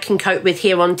than I can cope with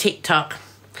here on TikTok.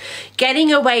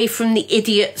 Getting away from the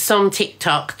idiots on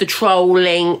TikTok, the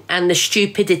trolling and the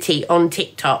stupidity on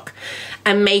TikTok,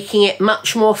 and making it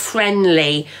much more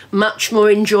friendly, much more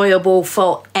enjoyable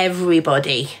for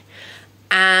everybody.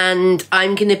 And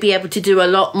I'm going to be able to do a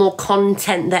lot more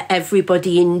content that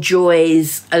everybody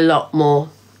enjoys a lot more.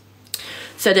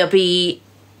 So there'll be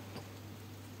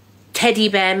teddy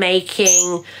bear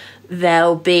making,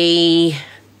 there'll be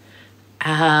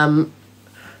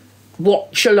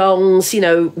watch-alongs, you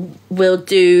know, we'll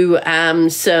do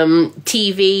some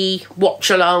TV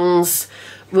watch-alongs,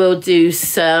 we'll do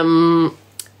some,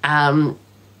 the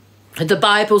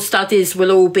Bible studies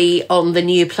will all be on the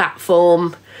new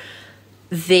platform,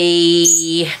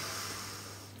 the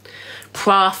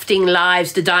crafting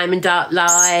lives, the diamond art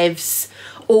lives,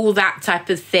 all that type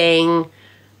of thing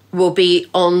will be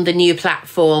on the new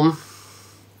platform.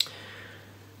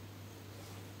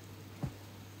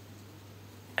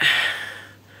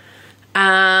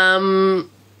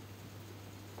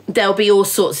 There'll be all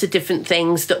sorts of different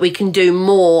things that we can do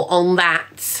more on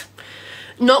that.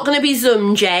 Not going to be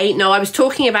Zoom, Jay. No, I was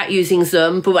talking about using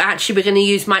Zoom, but actually we're going to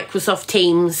use Microsoft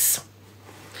Teams.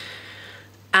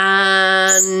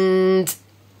 And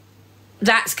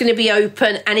that's going to be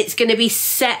open, and it's going to be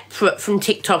separate from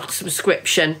TikTok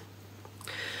subscription.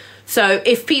 So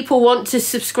if people want to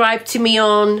subscribe to me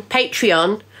on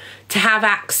Patreon to have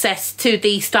access to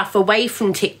the stuff away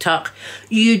from TikTok,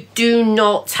 you do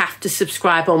not have to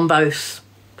subscribe on both.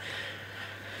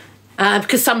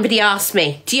 Because somebody asked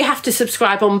me, do you have to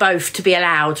subscribe on both to be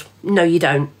allowed? No, you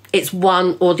don't. It's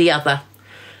one or the other.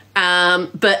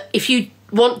 But if you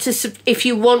want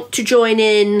to join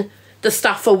in the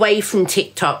stuff away from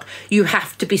TikTok, you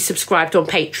have to be subscribed on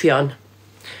Patreon.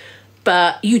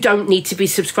 But you don't need to be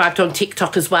subscribed on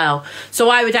TikTok as well. So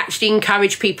I would actually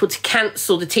encourage people to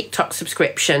cancel the TikTok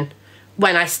subscription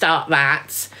when I start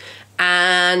that.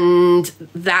 And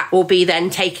that will be then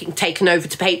taken over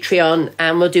to Patreon,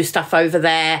 and we'll do stuff over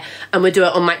there, and we'll do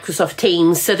it on Microsoft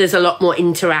Teams, so there's a lot more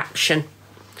interaction.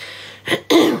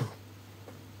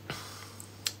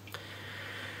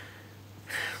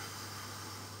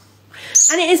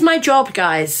 And it is my job,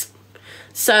 guys.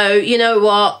 So you know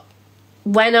what?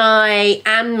 When I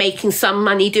am making some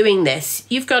money doing this,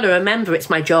 you've got to remember it's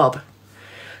my job.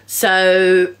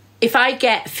 So if I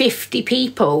get 50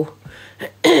 people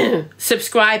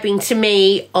subscribing to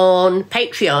me on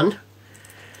Patreon,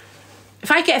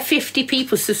 if I get 50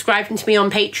 people subscribing to me on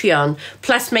Patreon,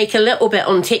 plus make a little bit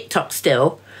on TikTok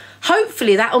still,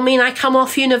 hopefully that will mean I come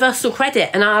off universal credit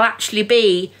and I'll actually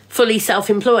be fully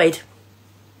self-employed.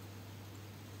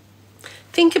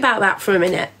 Think about that for a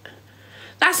minute.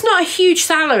 That's not a huge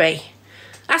salary.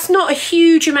 That's not a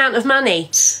huge amount of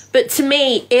money. But to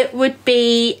me, it would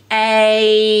be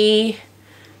a...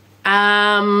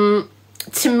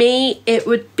 to me, it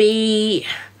would be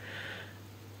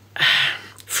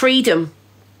freedom,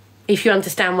 if you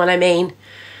understand what I mean.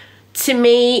 To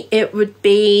me, it would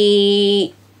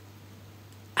be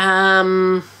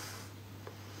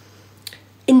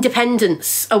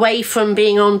independence, away from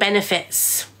being on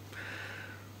benefits.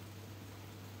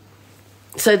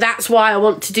 So that's why I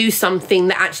want to do something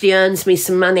that actually earns me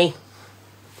some money.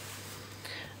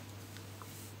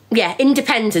 Yeah,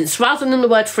 independence. Rather than the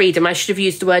word freedom, I should have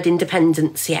used the word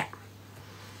independence, yeah.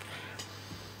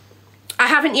 I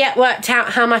haven't yet worked out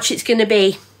how much it's going to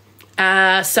be.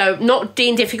 So not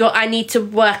being difficult, I need to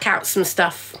work out some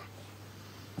stuff.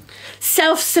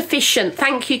 Self-sufficient.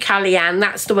 Thank you, Kellyanne.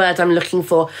 That's the word I'm looking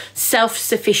for.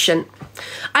 Self-sufficient.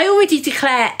 I already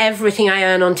declare everything I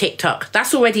earn on TikTok.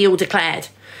 That's already all declared.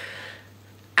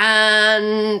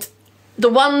 And the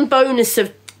one bonus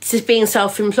of being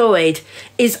self-employed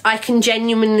is I can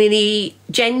genuinely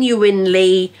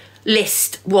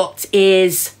list what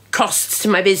is costs to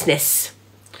my business.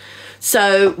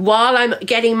 So while I'm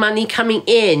getting money coming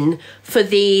in for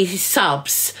the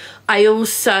subs, I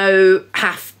also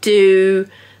have to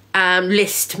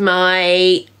list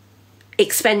my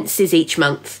expenses each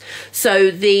month. So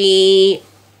the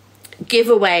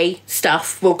giveaway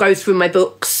stuff will go through my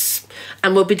books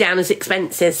and will be down as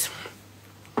expenses.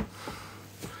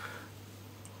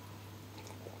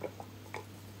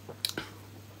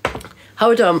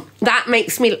 Hold on, that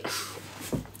makes me...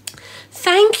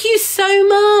 Thank you so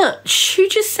much. Who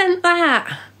just sent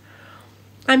that?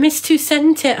 I missed who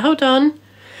sent it. Hold on.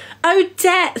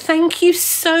 Odette, thank you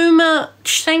so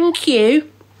much. Thank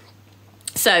you.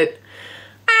 So,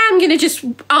 I'm going to just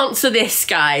answer this,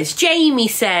 guys. Jamie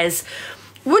says,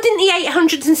 wouldn't the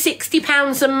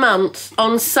 £860 a month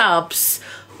on subs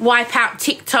wipe out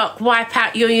TikTok, wipe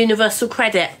out your universal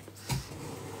credit.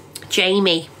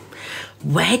 Jamie,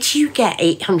 where do you get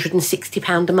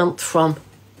 £860 a month from?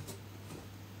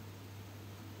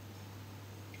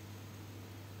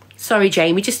 Sorry,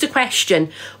 Jamie, just a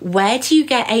question. Where do you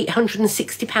get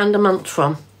 £860 a month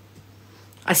from?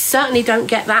 I certainly don't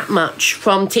get that much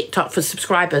from TikTok for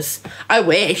subscribers. I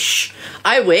wish.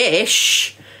 I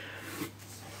wish.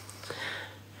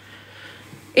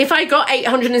 If I got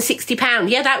 £860,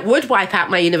 yeah, that would wipe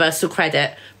out my universal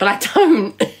credit, but I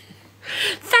don't.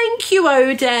 Thank you,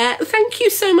 Odette. Thank you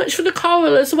so much for the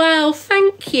coral as well.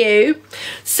 Thank you.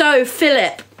 So,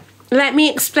 Philip, let me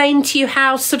explain to you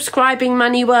how subscribing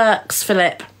money works,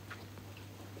 Philip.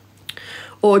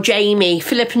 Or Jamie.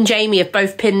 Philip and Jamie have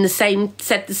both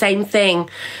said the same thing.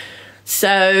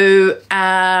 So,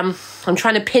 I'm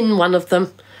trying to pin one of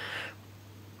them.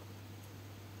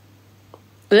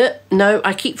 No,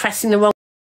 I keep pressing the wrong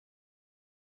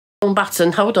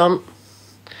button. Hold on.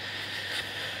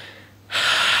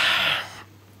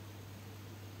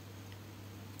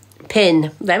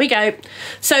 Pin. There we go.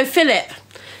 So, Philip,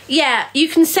 yeah, you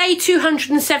can say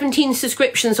 217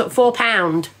 subscriptions at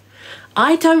 £4.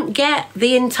 I don't get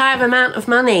the entire amount of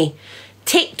money.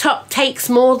 TikTok takes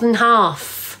more than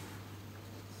half.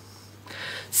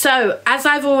 So, as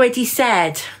I've already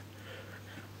said,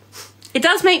 it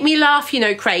does make me laugh, you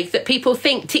know, Craig, that people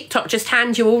think TikTok just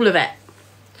hands you all of it.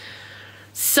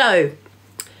 So,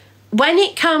 when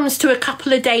it comes to a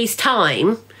couple of days'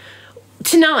 time,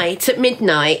 tonight at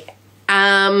midnight,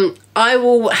 I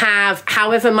will have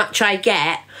however much I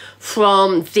get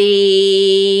from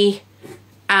the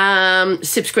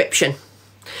subscription.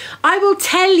 I will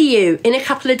tell you in a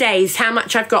couple of days how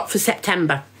much I've got for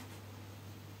September.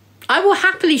 I will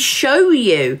happily show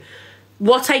you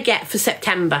what I get for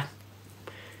September.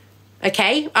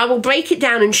 Okay, I will break it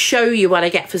down and show you what I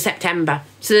get for September,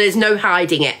 so there's no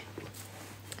hiding it.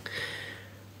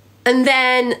 And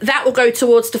then that will go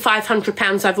towards the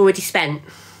 £500 I've already spent.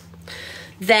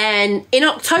 Then in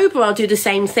October, I'll do the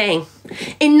same thing.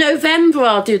 In November,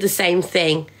 I'll do the same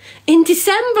thing. In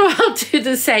December, I'll do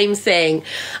the same thing.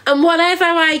 And whatever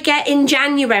I get in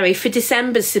January for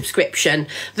December's subscription,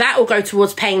 that will go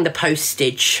towards paying the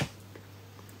postage.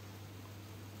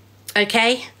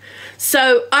 Okay?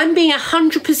 So I'm being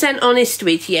 100% honest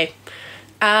with you.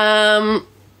 That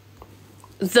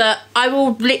I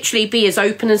will literally be as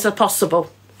open as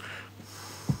possible.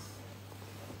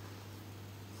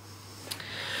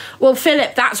 Well,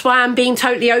 Philip, that's why I'm being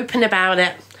totally open about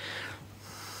it.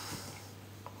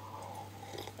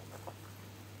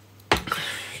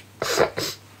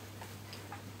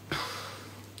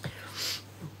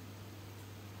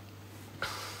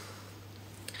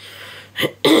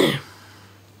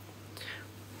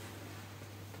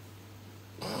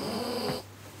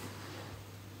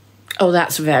 Oh,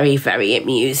 that's very, very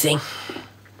amusing.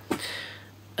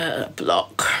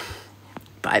 Block.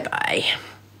 Bye-bye.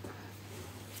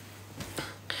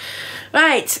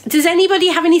 Right, does anybody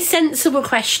have any sensible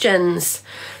questions?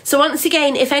 So once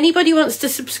again, if anybody wants to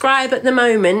subscribe at the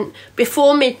moment,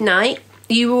 before midnight,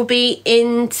 you will be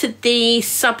into the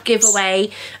sub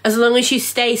giveaway as long as you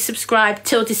stay subscribed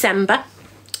till December.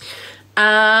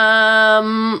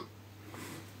 Yeah.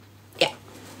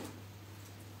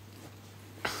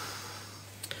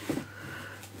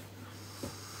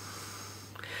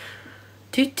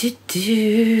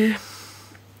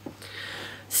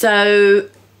 So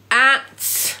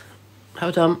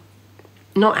hold on,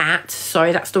 not at,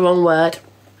 sorry, that's the wrong word.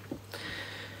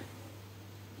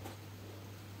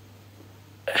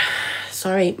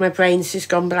 Sorry, my brain's just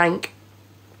gone blank.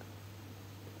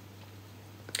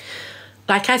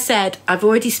 Like I said, I've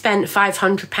already spent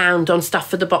 £500 on stuff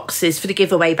for the boxes, for the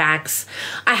giveaway bags.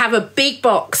 I have a big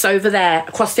box over there,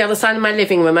 across the other side of my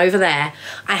living room, over there.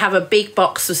 I have a big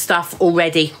box of stuff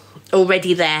already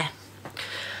there.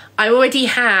 I already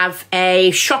have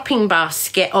a shopping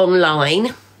basket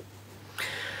online.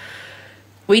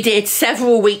 We did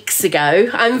several weeks ago.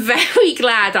 I'm very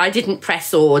glad I didn't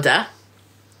press order,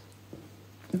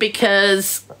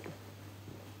 because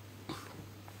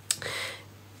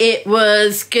it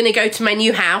was going to go to my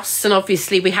new house, and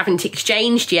obviously we haven't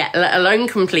exchanged yet, let alone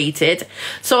completed.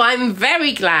 So I'm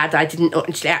very glad I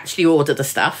didn't actually order the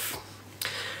stuff.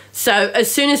 So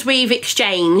as soon as we've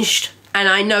exchanged and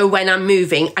I know when I'm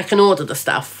moving, I can order the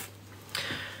stuff.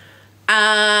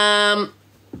 Almic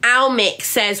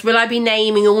says, will I be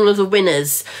naming all of the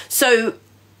winners? So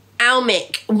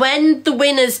Almic, when the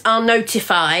winners are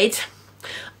notified,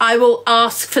 I will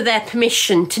ask for their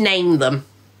permission to name them.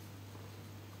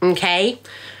 Okay?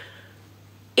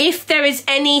 If there is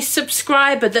any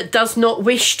subscriber that does not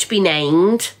wish to be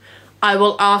named, I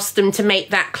will ask them to make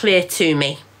that clear to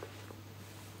me.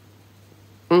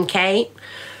 Okay?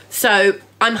 So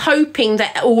I'm hoping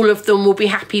that all of them will be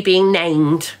happy being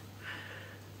named.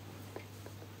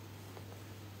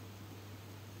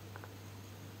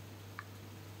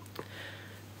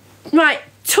 Right,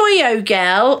 Toyo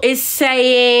Girl is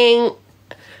saying,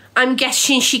 I'm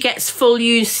guessing she gets full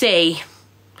UC.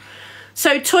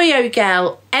 So Toyo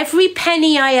Girl, every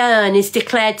penny I earn is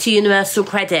declared to Universal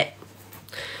Credit.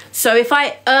 So if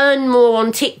I earn more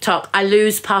on TikTok, I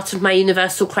lose part of my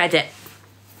Universal Credit.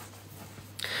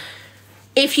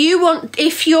 If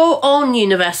you're on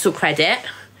Universal Credit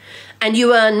and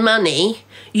you earn money,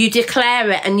 you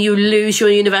declare it and you lose your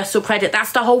Universal Credit.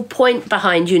 That's the whole point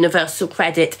behind Universal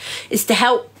Credit, is to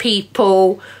help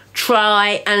people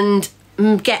try and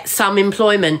get some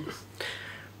employment.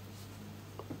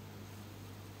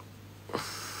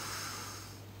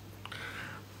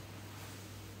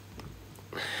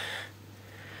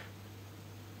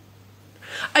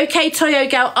 Okay, Toyo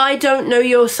Girl, I don't know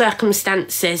your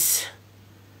circumstances.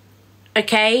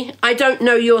 Okay? I don't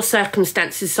know your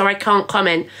circumstances, so I can't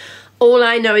comment. All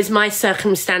I know is my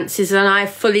circumstances, and I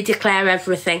fully declare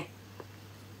everything.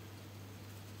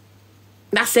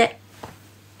 That's it.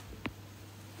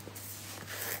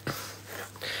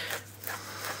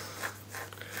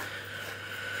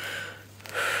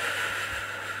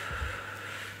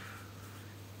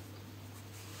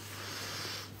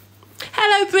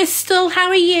 Hello, Bristol. How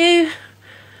are you?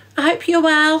 I hope you're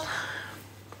well.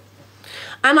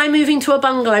 Am I moving to a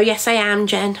bungalow? Yes, I am,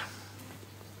 Jen.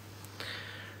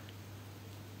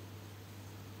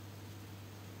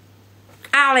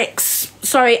 Alex,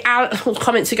 sorry,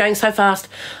 comments are going so fast.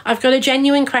 I've got a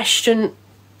genuine question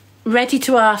ready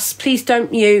to ask. Please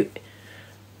don't mute.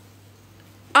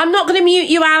 I'm not going to mute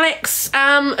you, Alex.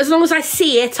 As long as I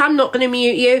see it, I'm not going to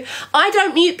mute you. I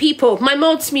don't mute people. My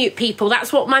mods mute people.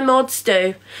 That's what my mods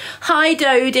do. Hi,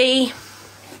 Dodie.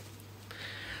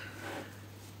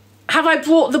 Have I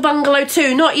brought the bungalow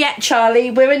too? Not yet,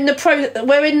 Charlie. We're in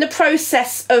the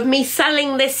process of me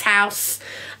selling this house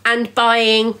and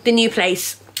buying the new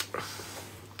place.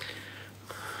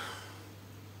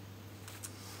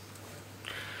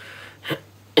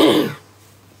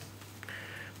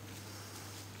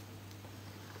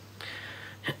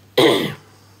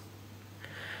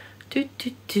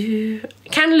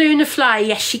 Can Luna fly?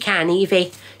 Yes, she can,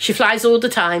 Evie. She flies all the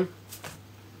time.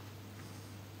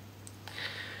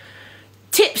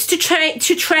 Tips to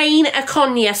train a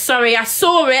conure. Sorry, I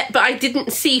saw it, but I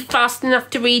didn't see fast enough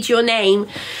to read your name.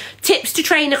 Tips to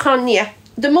train a conure.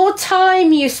 The more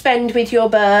time you spend with your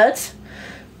bird,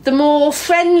 the more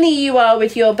friendly you are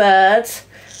with your bird,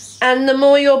 and the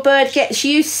more your bird gets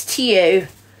used to you,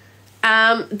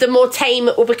 the more tame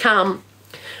it will become.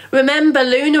 Remember,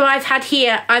 Luna, I've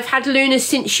had Luna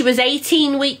since she was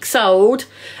 18 weeks old,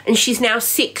 and she's now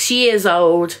 6 years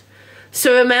old.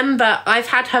 So remember, I've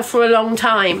had her for a long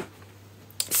time.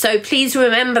 So please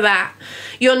remember that.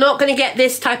 You're not going to get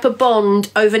this type of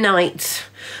bond overnight.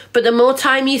 But the more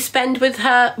time you spend with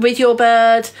your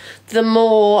bird, the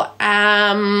more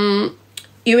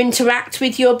you interact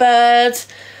with your bird,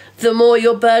 the more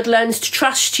your bird learns to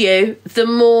trust you, the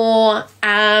more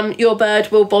your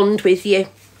bird will bond with you.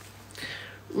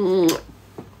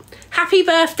 Happy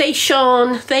birthday,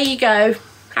 Sean. There you go.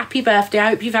 Happy birthday. I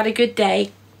hope you've had a good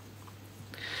day.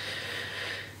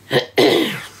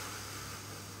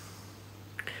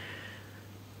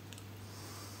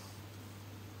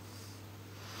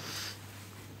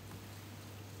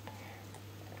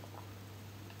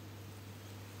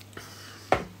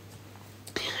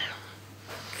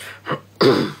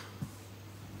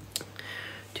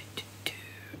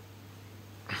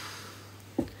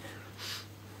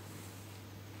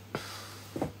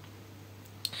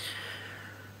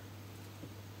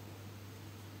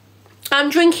 I'm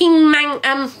drinking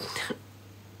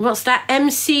what's that?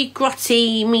 MC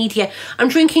Grotti Media. I'm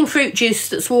drinking fruit juice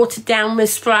that's watered down with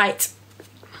Sprite.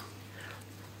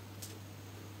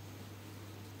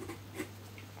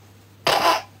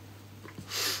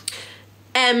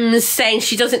 Em's saying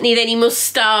she doesn't need any more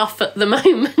staff at the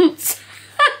moment.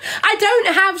 I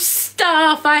don't have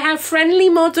staff. I have friendly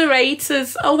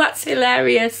moderators. Oh, that's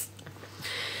hilarious.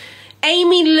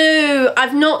 Amy Lou,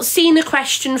 I've not seen a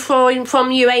question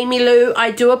from you, Amy Lou.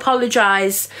 I do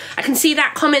apologise. I can see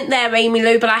that comment there, Amy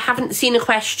Lou, but I haven't seen a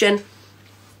question.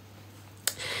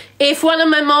 If one of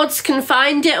my mods can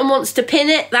find it and wants to pin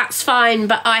it, that's fine,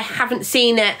 but I haven't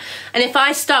seen it. And if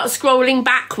I start scrolling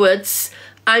backwards,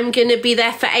 I'm going to be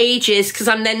there for ages because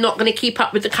I'm then not going to keep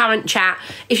up with the current chat.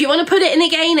 If you want to put it in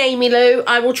again, Amy Lou,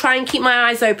 I will try and keep my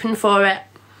eyes open for it.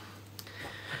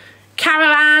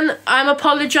 Carol Ann, I'm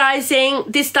apologising.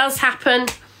 This does happen.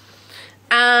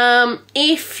 I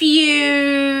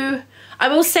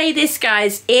will say this,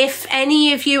 guys. If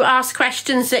any of you ask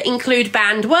questions that include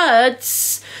banned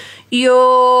words,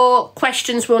 your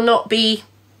questions will not be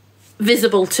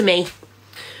visible to me.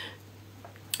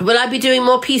 Will I be doing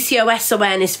more PCOS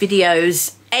awareness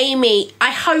videos? Amy,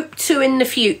 I hope to in the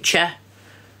future.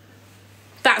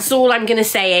 That's all I'm going to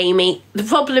say, Amy. The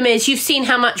problem is you've seen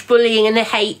how much bullying and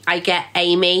hate I get,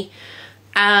 Amy.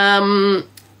 And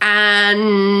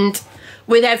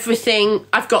with everything,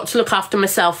 I've got to look after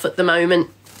myself at the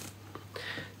moment.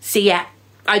 So yeah,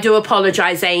 I do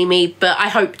apologise, Amy, but I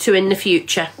hope to in the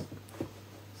future.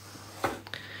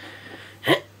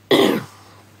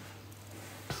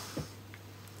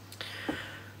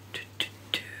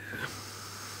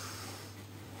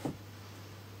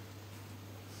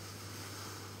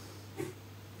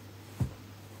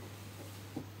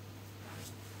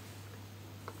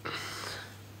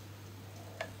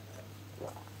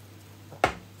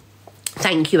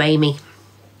 Thank you, Amy.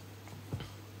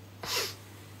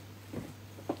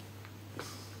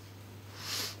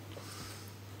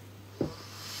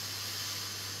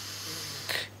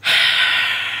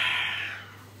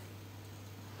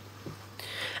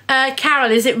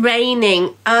 Carol, is it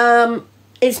raining?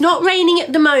 It's not raining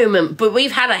at the moment, but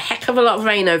we've had a heck of a lot of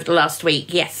rain over the last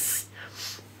week, yes.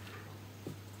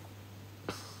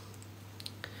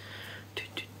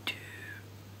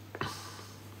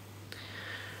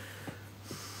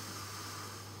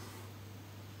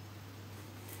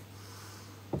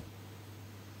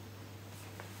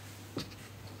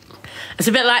 It's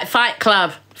a bit like Fight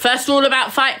Club. First rule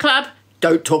about Fight Club,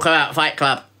 don't talk about Fight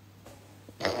Club.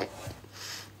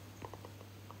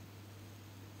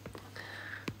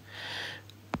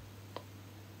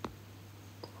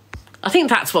 I think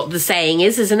that's what the saying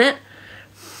is, isn't it?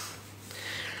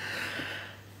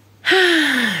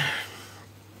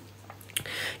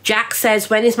 Jack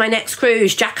says, when is my next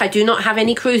cruise? Jack, I do not have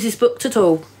any cruises booked at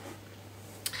all.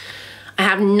 I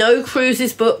have no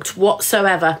cruises booked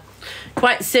whatsoever.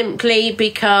 Quite simply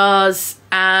because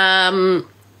at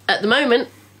the moment,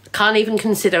 can't even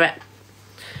consider it.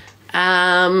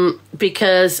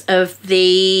 Because of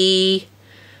the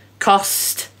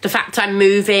cost, the fact I'm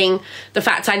moving, the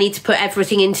fact I need to put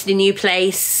everything into the new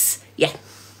place. Yeah.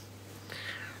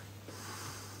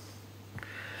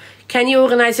 Can you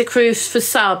organise a cruise for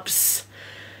subs?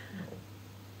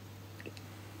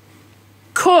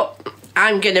 Cool.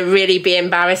 I'm going to really be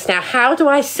embarrassed now. How do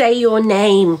I say your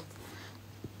name?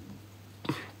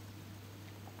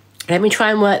 Let me try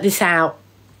and work this out.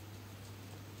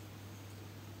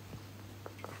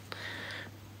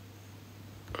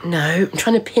 No, I'm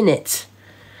trying to pin it.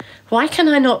 Why can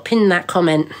I not pin that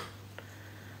comment?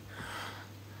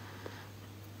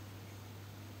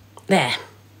 There.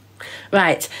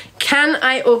 Right. Can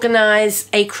I organise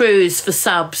a cruise for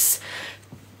subs?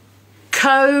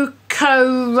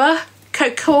 Kokoro?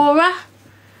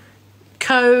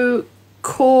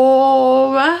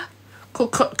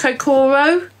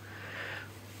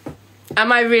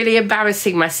 Am I really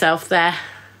embarrassing myself there?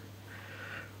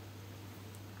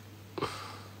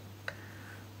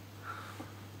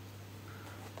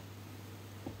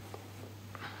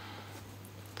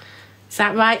 Is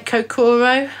that right,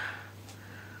 Kokoro?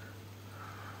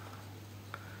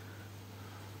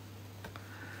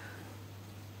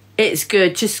 It's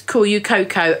good. Just call you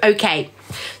Coco. Okay.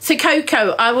 So,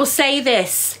 Coco, I will say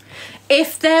this.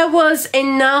 If there was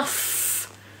enough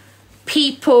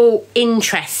people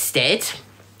interested,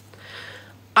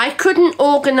 I couldn't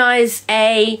organise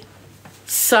a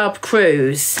sub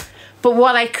cruise. But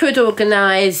what I could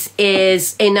organise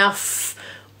is enough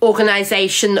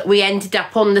organisation that we ended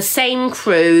up on the same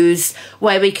cruise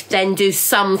where we could then do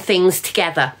some things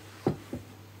together.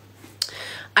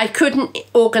 I couldn't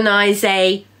organise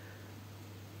a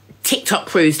TikTok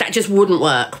cruise. That just wouldn't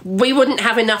work. We wouldn't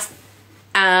have enough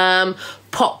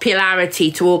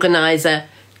popularity to organise a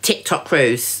TikTok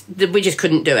cruise. We just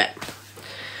couldn't do it.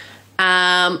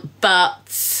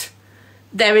 But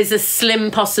there is a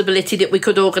slim possibility that we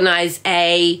could organise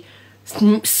a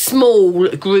small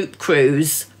group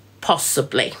cruise.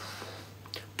 Possibly.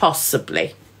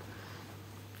 Possibly.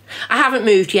 I haven't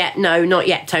moved yet. No, not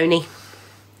yet, Tony.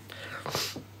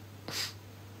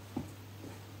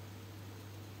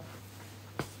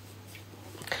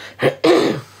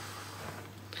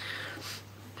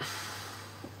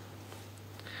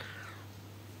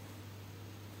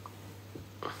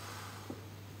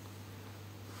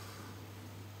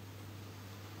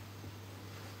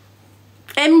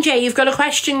 MJ, you've got a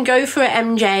question? Go for it,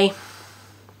 MJ.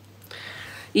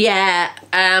 Yeah,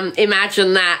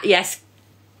 imagine that. Yes,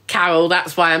 Carol,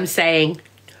 that's why I'm saying.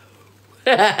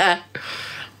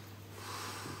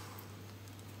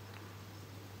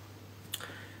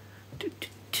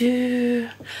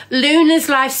 Luna's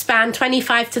lifespan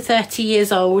 25 to 30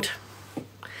 years old.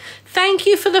 Thank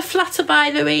you for the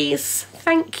flutterby, Louise.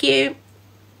 Thank you.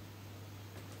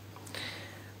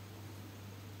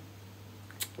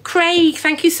 Craig,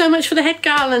 thank you so much for the head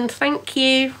garland. Thank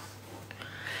you.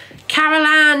 Carol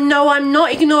Ann, no, I'm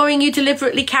not ignoring you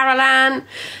deliberately, Carol Ann.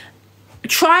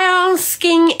 Try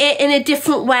asking it in a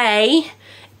different way.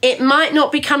 It might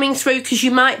not be coming through because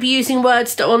you might be using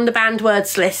words that are on the banned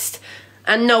words list.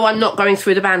 And no, I'm not going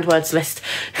through the banned words list.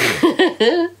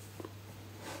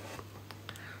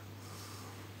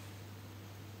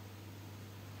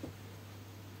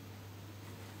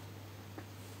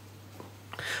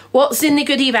 What's in the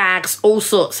goodie bags? All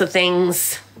sorts of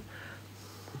things.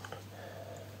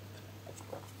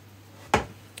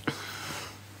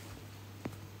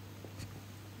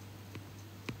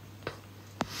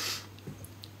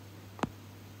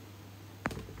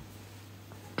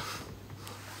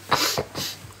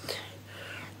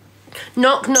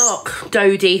 Knock, knock,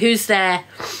 Dodie. Who's there?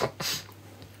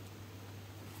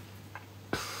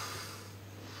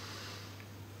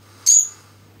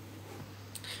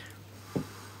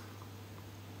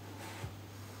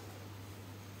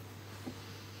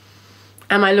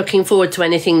 Am I looking forward to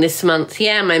anything this month?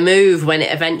 Yeah, my move when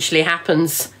it eventually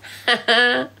happens.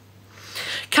 Kellyanne,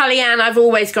 I've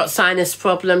always got sinus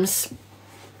problems.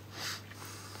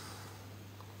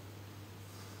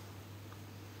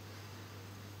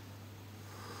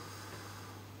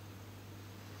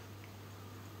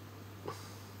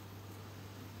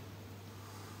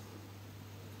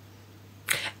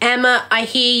 Emma, I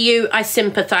hear you. I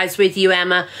sympathise with you,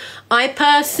 Emma. I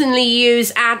personally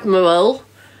use Admiral,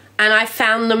 and I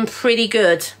found them pretty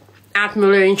good.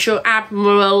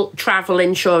 Admiral travel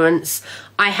insurance,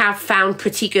 I have found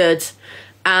pretty good.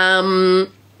 I'd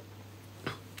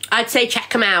say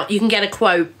check them out. You can get a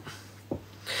quote.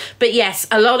 But yes,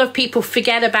 a lot of people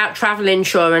forget about travel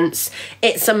insurance.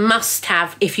 It's a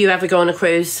must-have if you ever go on a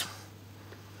cruise.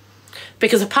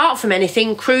 Because apart from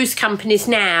anything, cruise companies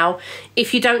now,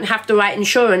 if you don't have the right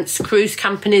insurance, cruise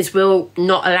companies will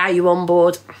not allow you on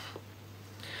board.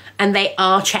 And they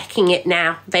are checking it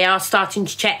now. They are starting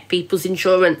to check people's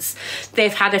insurance.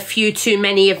 They've had a few too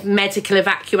many of medical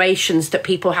evacuations that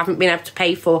people haven't been able to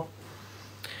pay for.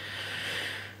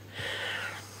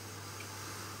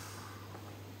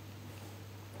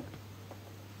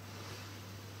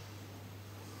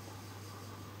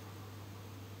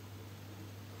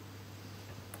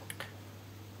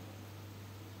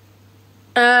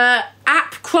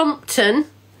 App Crompton,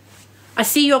 I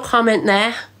see your comment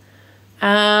there.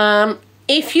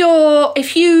 If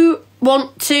you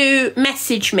want to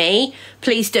message me,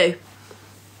 please do.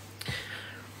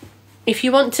 If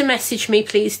you want to message me,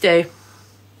 please do.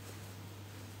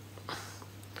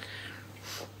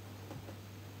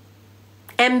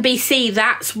 NBC,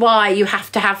 that's why you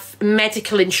have to have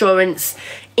medical insurance,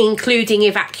 including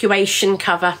evacuation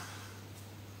cover.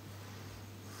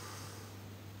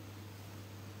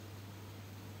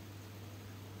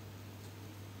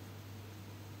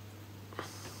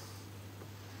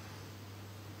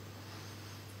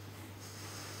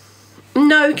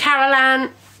 No, Carol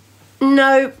Ann.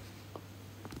 No.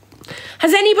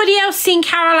 Has anybody else seen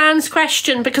Carol Ann's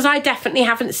question? Because I definitely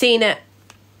haven't seen it.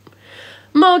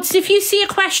 Mods, if you see a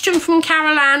question from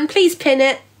Carol Ann, please pin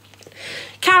it.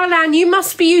 Carol Ann, you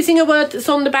must be using a word that's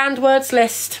on the banned words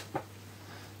list.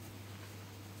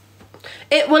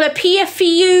 It will appear for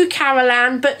you, Carol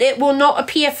Ann, but it will not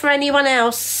appear for anyone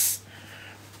else.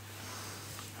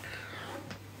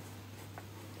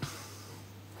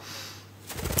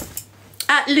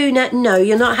 Luna, no,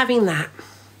 you're not having that.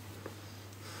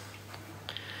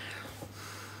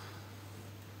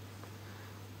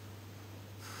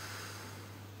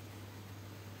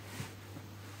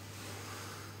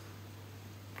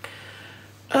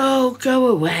 Oh, go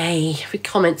away with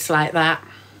comments like that.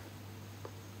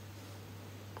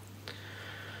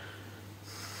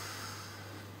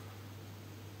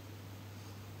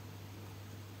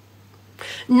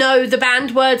 No, the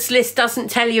banned words list doesn't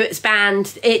tell you it's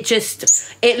banned.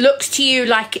 It looks to you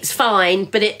like it's fine,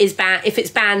 but it is banned. If it's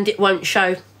banned, it won't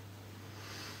show.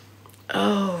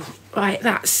 Oh, right,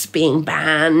 that's being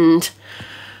banned.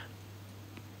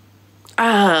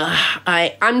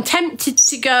 I'm tempted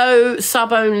to go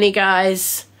sub only,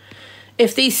 guys.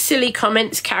 If these silly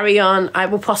comments carry on, I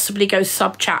will possibly go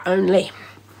sub chat only.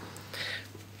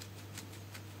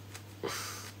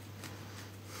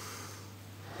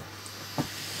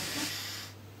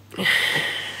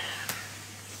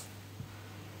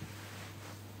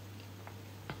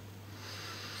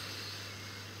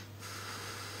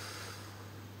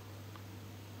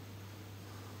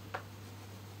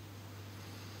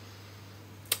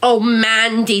 Oh,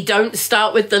 Mandy, don't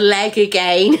start with the leg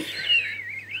again.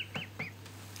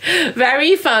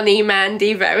 Very funny,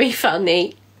 Mandy, very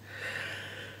funny.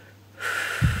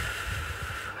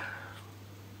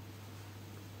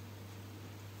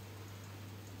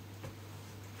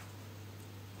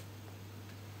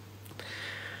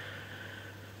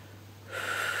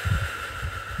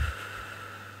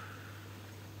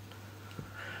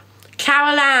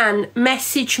 Carol Ann,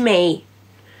 message me.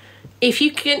 If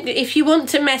you want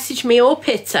to message me, or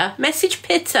Pitta, message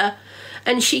Pitta,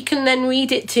 and she can then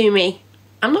read it to me.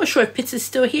 I'm not sure if Pitta's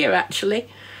still here, actually.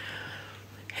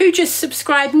 Who just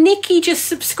subscribed? Nikki just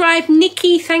subscribed.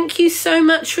 Nikki, thank you so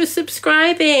much for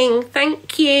subscribing.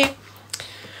 Thank you.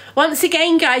 Once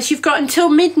again, guys, you've got until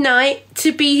midnight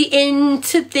to be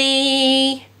into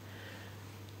the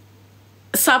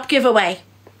sub giveaway.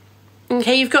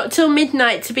 Okay, you've got till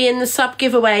midnight to be in the sub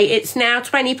giveaway. It's now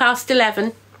 20 past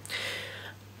 11.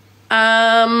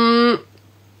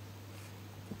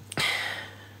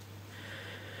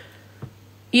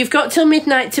 You've got till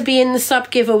midnight to be in the sub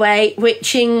giveaway,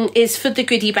 which is for the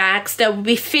goodie bags. There will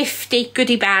be 50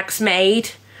 goodie bags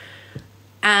made.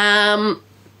 And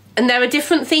there are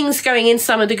different things going in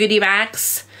some of the goodie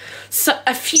bags. So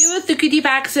a few of the goodie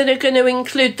bags that are going to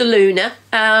include the Luna.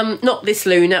 Not this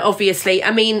Luna, obviously.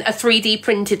 I mean a 3D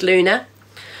printed Luna.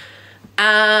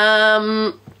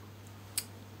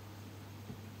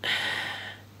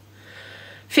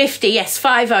 50, yes,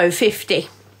 50.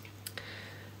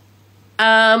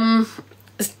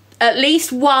 At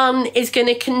least one is going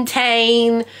to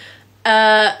contain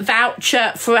a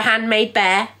voucher for a handmade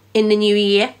bear in the new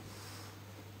year.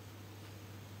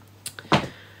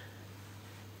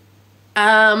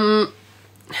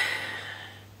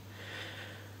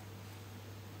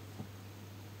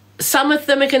 Some of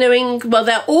them are going to, well,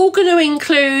 they're all going to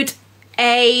include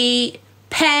a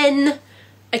pen,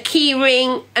 a key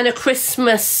ring, and a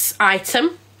Christmas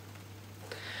item.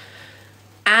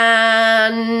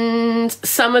 And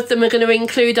some of them are going to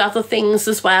include other things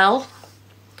as well.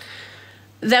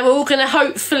 They're all going to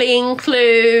hopefully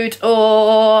include,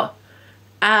 or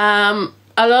a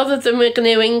lot of them are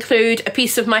going to include a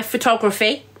piece of my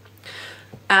photography.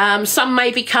 Some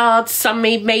may be cards, some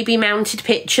may be mounted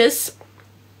pictures.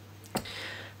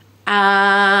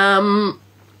 I'm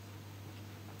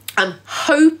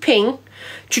hoping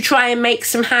to try and make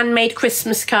some handmade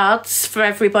Christmas cards for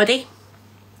everybody.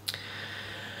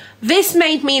 This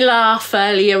made me laugh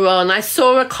earlier on. I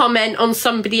saw a comment on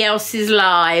somebody else's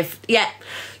live. Yeah,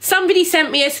 somebody sent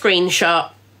me a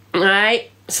screenshot, all right?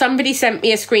 Somebody sent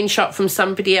me a screenshot from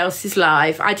somebody else's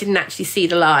live. I didn't actually see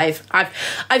the live.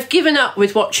 I've given up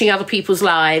with watching other people's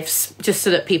lives, just so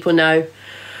that people know.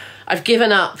 I've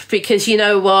given up because, you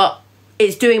know what?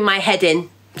 It's doing my head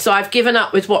in. So I've given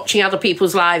up with watching other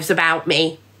people's lives about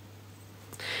me.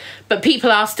 But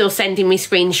people are still sending me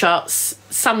screenshots,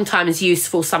 sometimes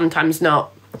useful, sometimes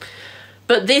not.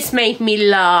 But this made me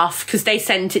laugh because they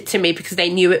sent it to me because they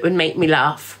knew it would make me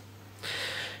laugh.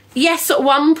 Yes, at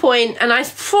one point, and I'm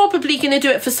probably going to do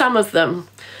it for some of them,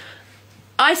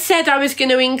 I said I was going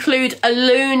to include a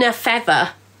lunar feather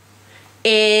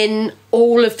in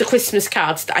all of the Christmas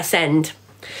cards that I send.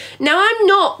 Now, I'm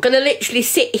not going to literally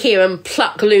sit here and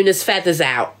pluck Luna's feathers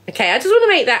out, okay? I just want to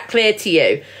make that clear to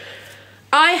you.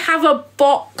 I have a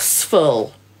box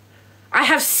full. I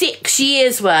have 6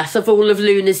 years worth of all of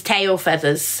Luna's tail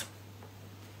feathers.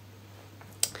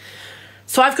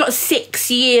 So I've got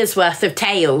 6 years worth of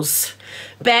tails.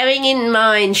 Bearing in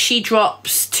mind she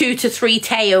drops 2 to 3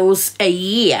 tails a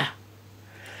year.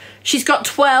 She's got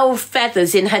 12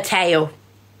 feathers in her tail.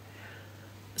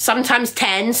 Sometimes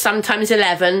 10, sometimes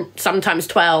 11, sometimes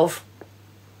 12.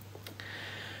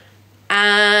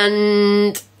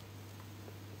 And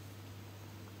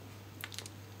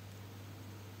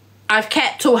I've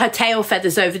kept all her tail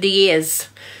feathers over the years.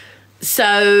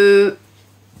 So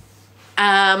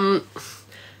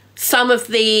some of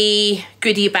the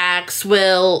goodie bags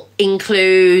will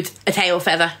include a tail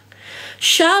feather.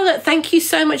 Charlotte, thank you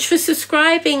so much for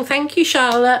subscribing. Thank you,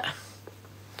 Charlotte.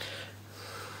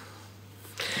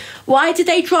 Why do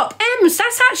they drop? Ems,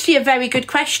 that's actually a very good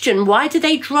question. Why do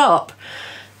they drop?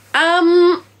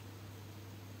 I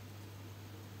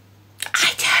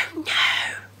don't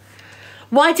know.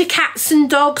 Why do cats and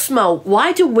dogs molt?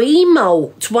 Why do we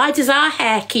molt? Why does our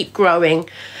hair keep growing?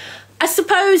 I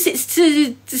suppose it's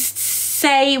to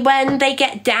say when they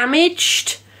get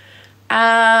damaged.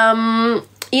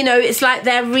 You know, it's like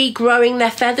they're regrowing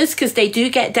their feathers because they do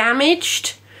get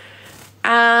damaged.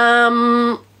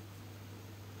 So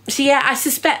yeah, I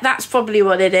suspect that's probably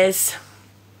what it is.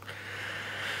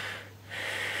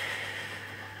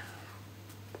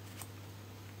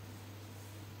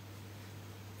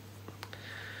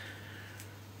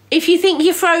 If you think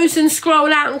you're frozen,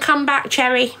 scroll out and come back,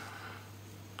 Cherry.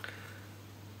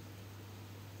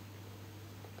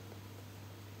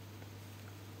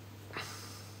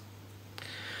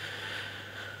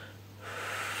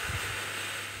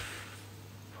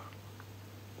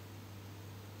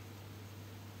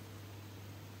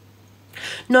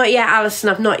 Not yet, Alison.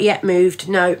 I've not yet moved.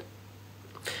 No.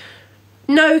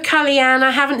 No, Kellyanne.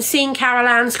 I haven't seen Carol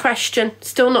Ann's question.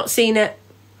 Still not seen it.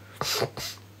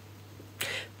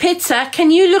 Pitta,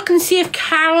 can you look and see if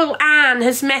Carol Ann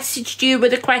has messaged you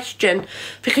with a question?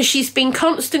 Because she's been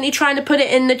constantly trying to put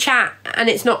it in the chat and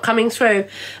it's not coming through.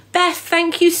 Beth,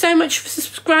 thank you so much for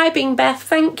subscribing, Beth.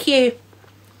 Thank you.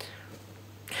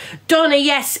 Donna,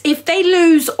 yes, if they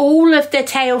lose all of their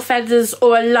tail feathers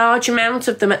or a large amount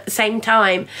of them at the same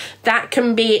time, that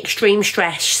can be extreme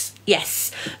stress.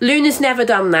 Yes. Luna's never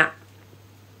done that.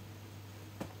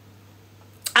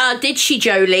 Did she,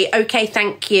 Jolie? Okay,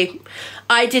 thank you.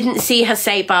 I didn't see her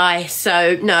say bye,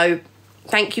 so no.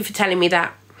 Thank you for telling me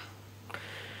that.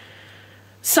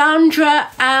 Sandra,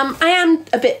 I am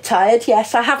a bit tired,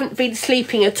 yes. I haven't been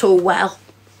sleeping at all well.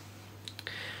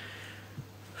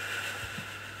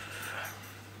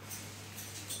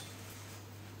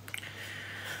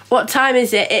 What time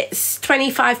is it? It's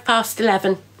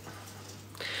 11:25.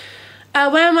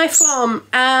 Where am I from?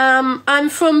 I'm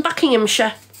from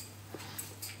Buckinghamshire.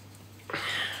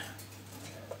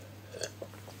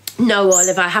 No,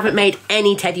 Oliver, I haven't made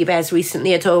any teddy bears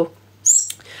recently at all.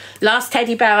 Last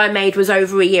teddy bear I made was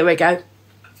over a year ago.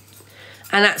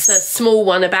 And that's a small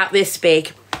one about this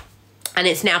big. And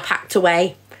it's now packed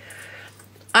away.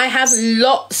 I have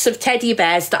lots of teddy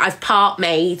bears that I've part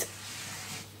made.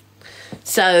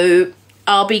 So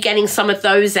I'll be getting some of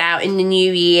those out in the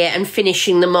new year and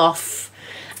finishing them off.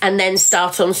 And then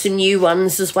start on some new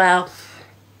ones as well.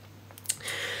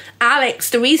 Alex,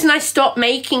 the reason I stopped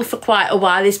making for quite a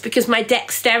while is because my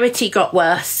dexterity got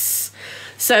worse.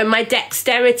 So my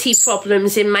dexterity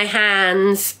problems in my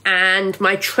hands and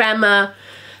my tremor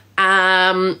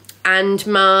and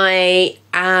my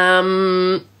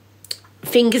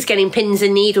fingers getting pins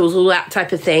and needles, all that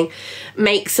type of thing,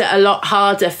 makes it a lot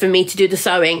harder for me to do the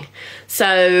sewing.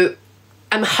 So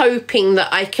I'm hoping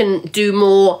that I can do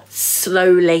more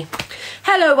slowly.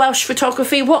 Hello, Welsh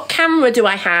Photography. What camera do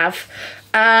I have?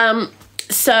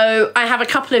 So I have a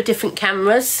couple of different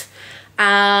cameras.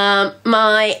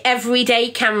 My everyday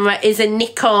camera is a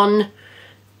Nikon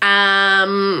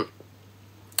SLR,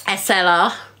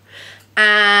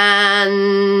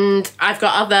 and I've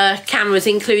got other cameras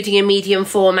including a medium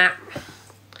format.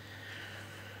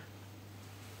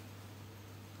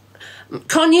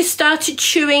 Konya started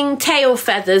chewing tail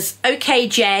feathers. Okay,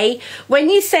 Jay, when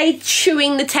you say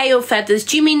chewing the tail feathers,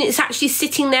 do you mean it's actually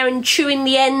sitting there and chewing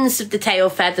the ends of the tail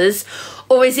feathers,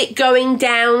 or is it going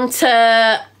down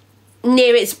to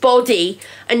near its body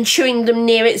and chewing them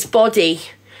near its body?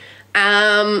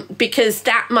 Because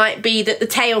that might be that the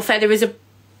tail feather is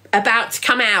about to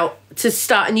come out to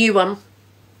start a new one.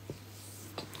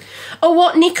 Oh,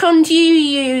 what Nikon do you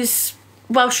use,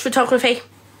 Welsh Photography?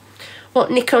 What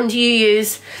Nikon do you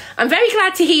use? I'm very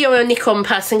glad to hear you're a Nikon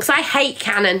person because I hate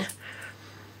Canon.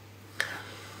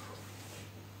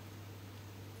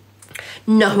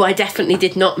 No, I definitely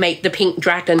did not make the pink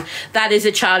dragon. That is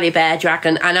a Charlie Bear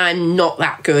dragon and I'm not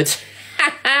that good.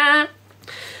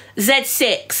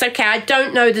 Z6. Okay, I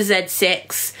don't know the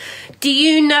Z6. Do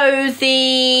you know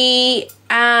the...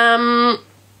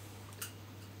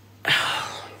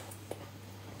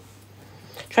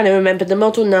 trying to remember the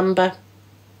model number.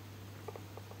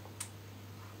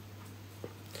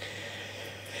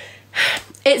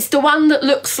 It's the one that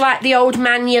looks like the old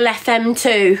manual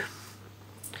FM2.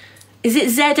 Is it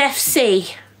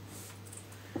ZFC?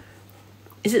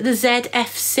 Is it the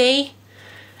ZFC?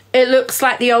 It looks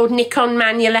like the old Nikon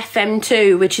manual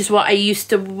FM2, which is what I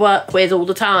used to work with all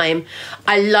the time.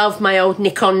 I love my old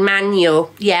Nikon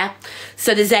manual, yeah.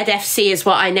 So the ZFC is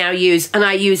what I now use, and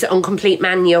I use it on complete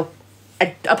manual.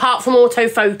 Apart from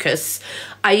autofocus,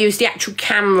 I use the actual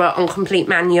camera on complete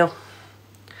manual.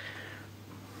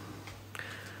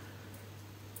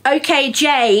 Okay,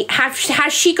 Jay,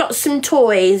 has she got some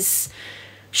toys?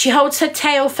 She holds her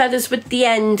tail feathers with the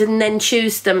end and then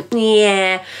chews them.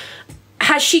 Yeah.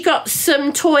 Has she got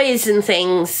some toys and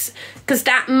things? Because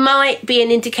that might be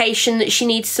an indication that she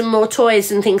needs some more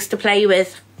toys and things to play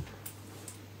with.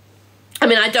 I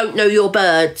mean, I don't know your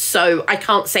bird, so I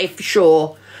can't say for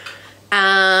sure.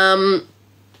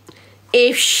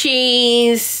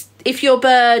 If your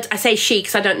bird, I say she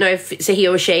because I don't know if it's a he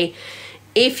or she.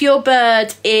 If your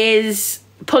bird is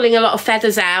pulling a lot of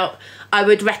feathers out, I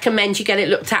would recommend you get it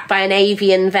looked at by an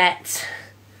avian vet.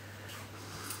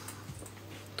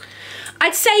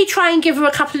 I'd say try and give her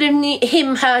a couple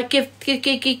of give.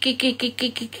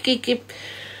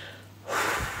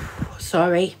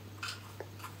 Sorry.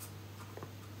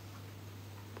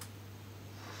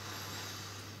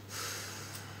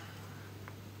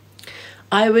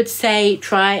 I would say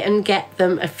try and get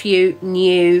them a few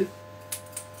new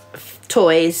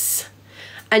toys.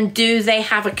 And do they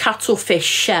have a cuttlefish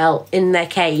shell in their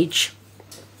cage?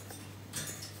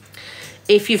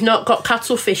 If you've not got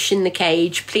cuttlefish in the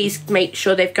cage, please make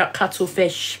sure they've got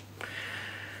cuttlefish.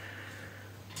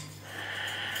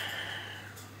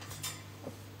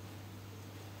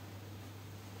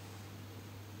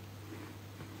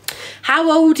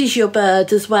 How old is your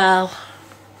bird as well?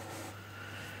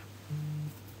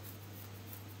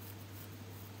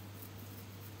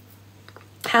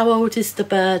 How old is the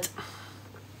bird?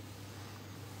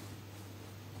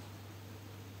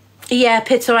 Yeah,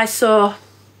 Peter, I saw.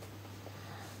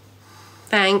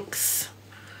 Thanks.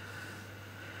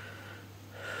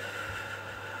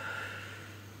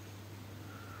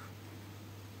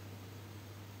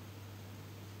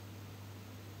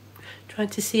 Trying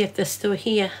to see if they're still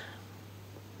here.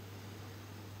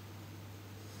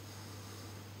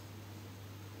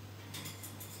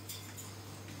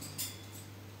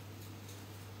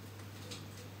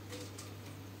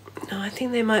 No, I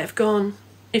think they might have gone.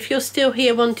 If you're still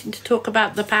here wanting to talk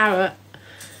about the parrot.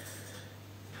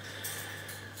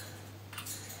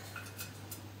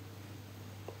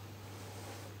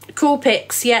 Cool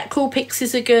pics, yeah, cool pics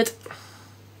is a good.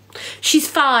 She's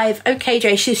 5. Okay,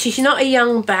 Jay, she's not a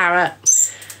young parrot.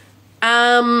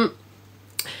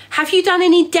 Have you done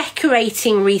any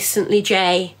decorating recently,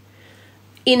 Jay?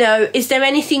 You know, is there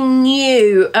anything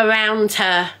new around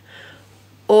her?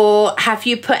 Or have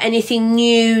you put anything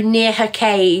new near her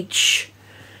cage?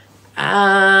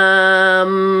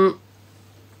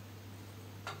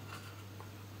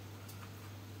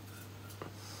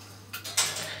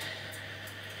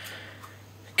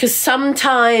 Because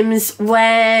sometimes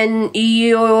when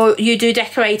you do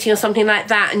decorating or something like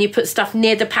that and you put stuff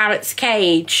near the parrot's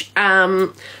cage,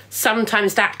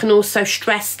 sometimes that can also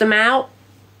stress them out.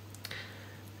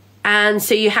 And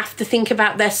so you have to think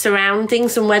about their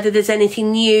surroundings and whether there's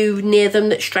anything new near them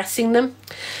that's stressing them.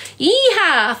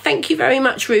 Yeehaw! Thank you very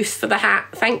much, Ruth, for the hat.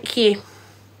 Thank you.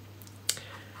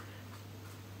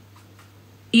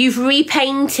 You've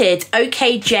repainted.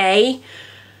 Okay, Jay.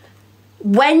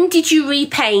 When did you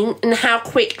repaint and how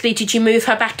quickly did you move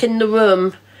her back in the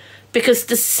room? Because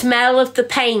the smell of the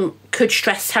paint could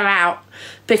stress her out.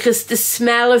 Because the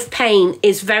smell of paint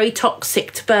is very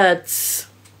toxic to birds.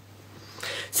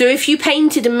 So if you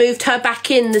painted and moved her back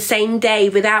in the same day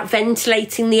without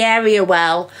ventilating the area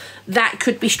well, that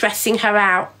could be stressing her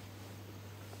out.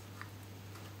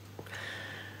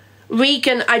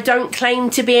 Regan, I don't claim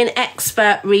to be an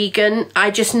expert, Regan. I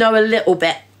just know a little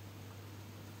bit.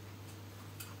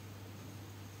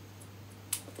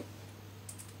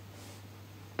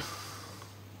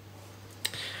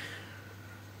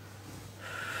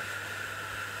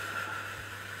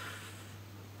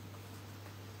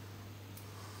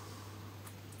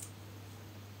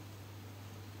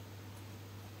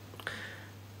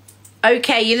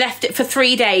 Okay, you left it for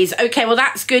 3 days. Okay, well,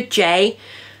 that's good, Jay.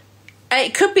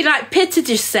 It could be like Pitta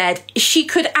just said. She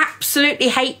could absolutely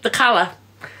hate the colour.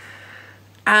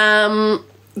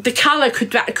 The colour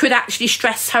could actually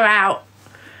stress her out.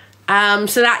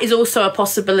 So that is also a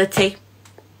possibility.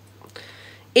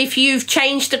 If you've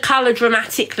changed the colour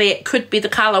dramatically, it could be the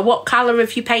colour. What colour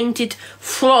have you painted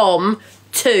from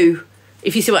to?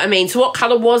 If you see what I mean. So what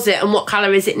colour was it and what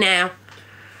colour is it now?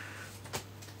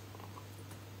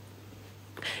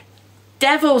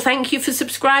 Devil, thank you for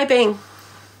subscribing.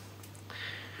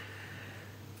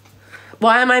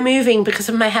 Why am I moving? Because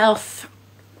of my health.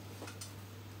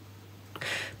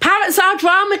 Parrots are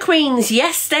drama queens.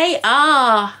 Yes, they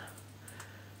are.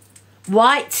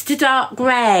 White to dark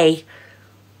grey.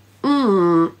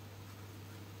 Now,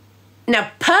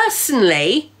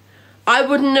 personally, I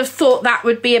wouldn't have thought that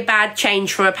would be a bad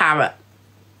change for a parrot.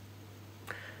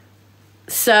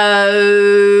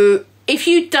 So if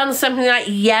you'd done something like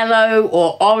yellow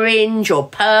or orange or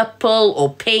purple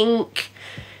or pink,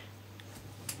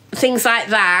 things like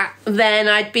that, then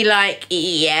I'd be like,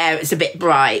 yeah, it's a bit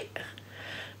bright.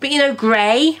 But, you know,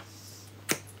 grey,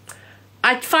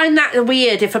 I'd find that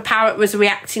weird if a parrot was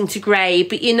reacting to grey.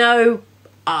 But, you know,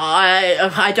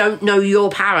 I don't know your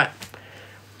parrot.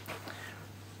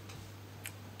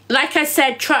 Like I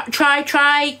said,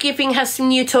 try giving her some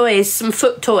new toys, some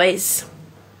foot toys.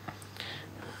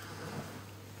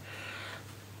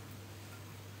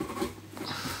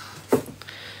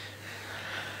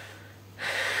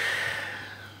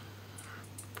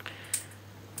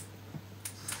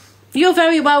 You're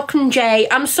very welcome, Jay.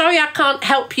 I'm sorry I can't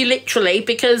help you literally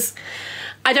because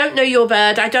I don't know your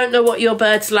bird. I don't know what your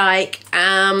bird's like.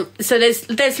 So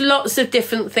there's lots of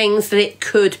different things that it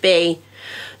could be.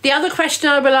 The other question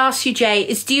I will ask you, Jay,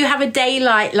 is do you have a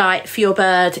daylight light for your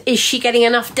bird? Is she getting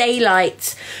enough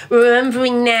daylight?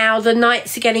 Remembering now the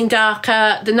nights are getting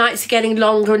darker, the nights are getting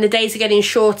longer and the days are getting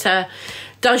shorter.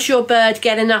 Does your bird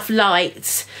get enough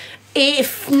light?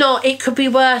 If not, it could be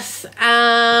worth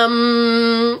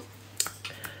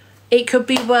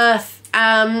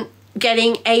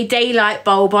getting a daylight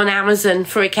bulb on Amazon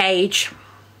for a cage.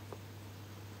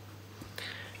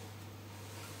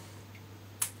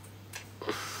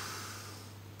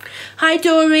 Hi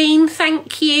Doreen,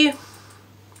 thank you.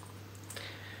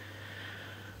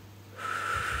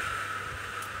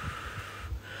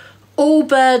 All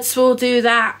birds will do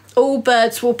that. All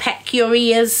birds will peck your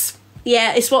ears.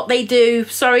 Yeah, it's what they do.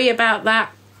 Sorry about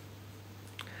that.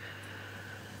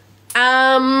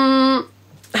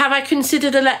 Have I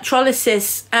considered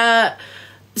electrolysis?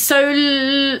 Soy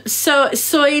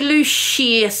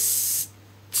Lucius.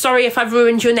 Sorry if I've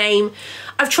ruined your name.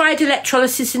 I've tried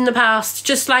electrolysis in the past,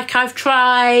 just like I've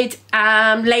tried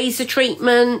laser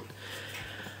treatment.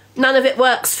 None of it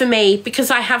works for me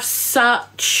because I have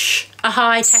such a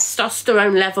high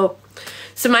testosterone level.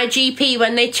 So my GP,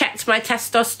 when they checked my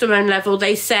testosterone level,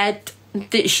 they said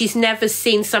that she's never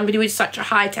seen somebody with such a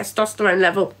high testosterone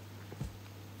level.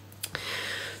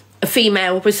 A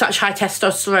female with such high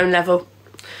testosterone level.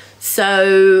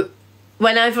 So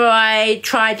whenever I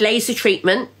tried laser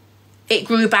treatment, it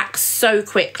grew back so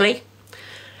quickly.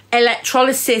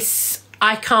 Electrolysis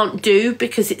I can't do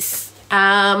because it's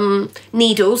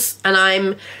needles and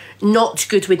I'm not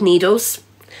good with needles.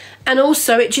 And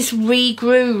also it just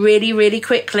regrew really, really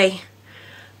quickly.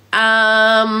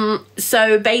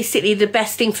 So basically the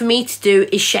best thing for me to do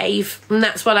is shave, and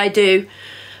that's what I do.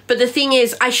 But the thing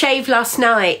is, I shaved last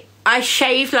night. I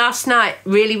shaved last night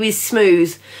really, really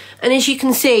smooth. And as you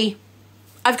can see,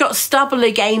 I've got stubble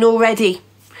again already.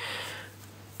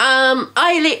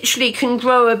 I literally can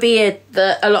grow a beard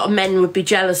that a lot of men would be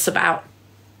jealous about.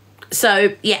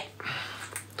 So, yeah.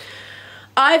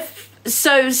 I'm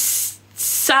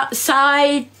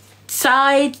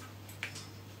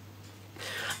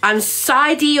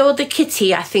sidey or the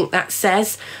kitty, I think that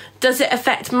says. Does it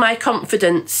affect my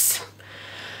confidence?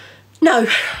 No,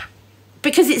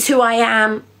 because it's who I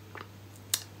am.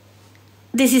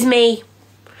 This is me.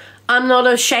 I'm not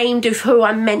ashamed of who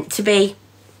I'm meant to be.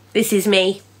 This is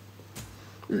me.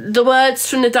 The words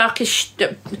from the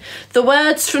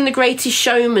Greatest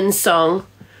Showman song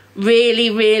really,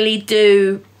 really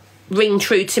do ring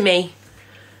true to me.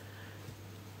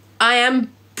 I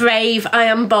am brave, I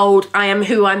am bold, I am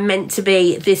who I'm meant to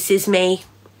be. This is me.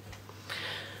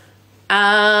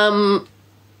 I'd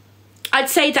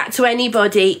say that to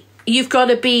anybody. You've got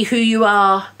to be who you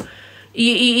are.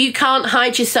 You can't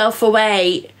hide yourself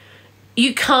away.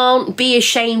 You can't be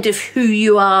ashamed of who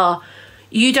you are.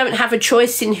 You don't have a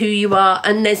choice in who you are,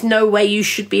 and there's no way you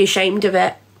should be ashamed of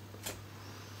it.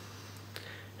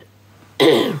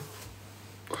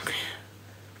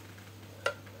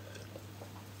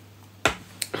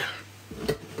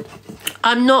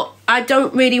 I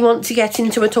don't really want to get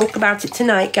into a talk about it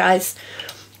tonight, guys.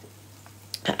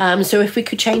 So if we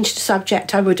could change the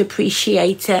subject, I would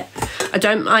appreciate it. I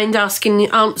don't mind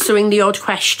answering the odd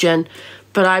question,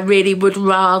 but I really would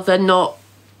rather not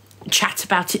chat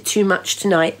about it too much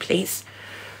tonight, please.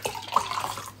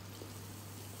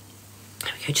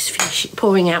 There we go, just finish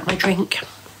pouring out my drink.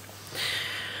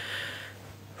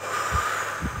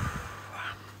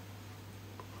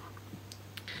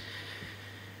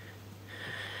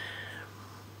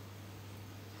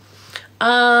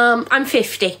 I'm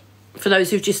 50. For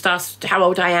those who've just asked how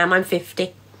old I am, I'm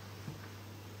 50.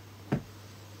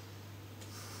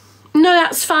 No,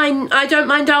 that's fine. I don't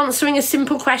mind answering a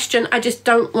simple question. I just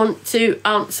don't want to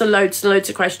answer loads and loads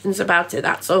of questions about it,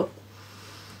 that's all.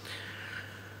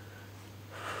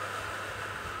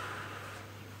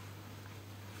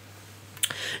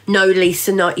 No,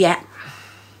 Lisa, not yet.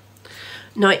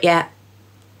 Not yet.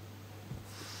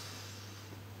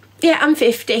 Yeah, I'm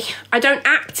 50. I don't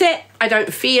act it, I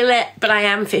don't feel it, but I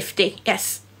am 50,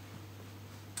 yes.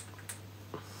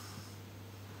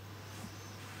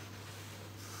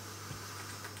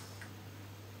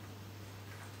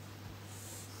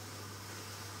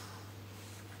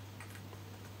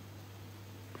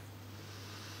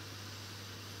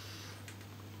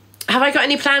 Have I got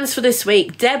any plans for this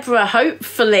week? Deborah,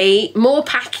 hopefully more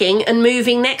packing and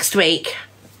moving next week.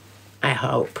 I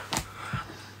hope.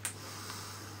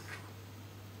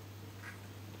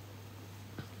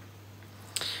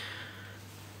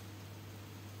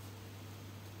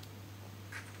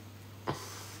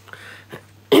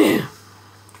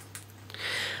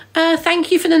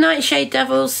 Thank you for the Nightshade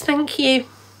Devils. Thank you.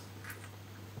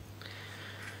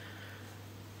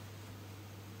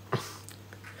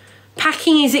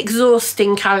 Packing is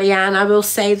exhausting, Kalyan, I will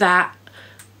say that.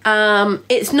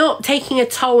 It's not taking a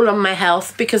toll on my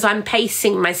health because I'm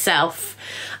pacing myself,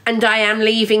 and I am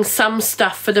leaving some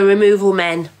stuff for the removal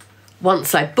men.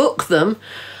 Once I book them,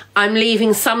 I'm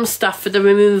leaving some stuff for the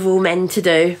removal men to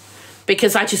do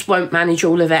because I just won't manage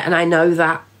all of it, and I know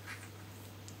that.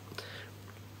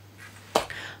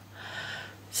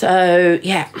 So,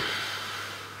 yeah.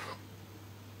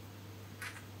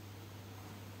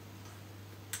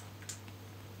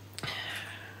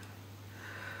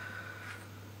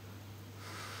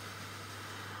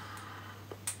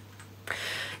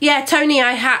 Yeah, Tony,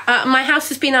 my house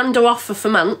has been under offer for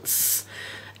months.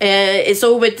 It's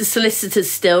all with the solicitors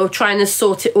still, trying to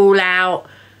sort it all out.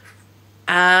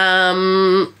 Yeah.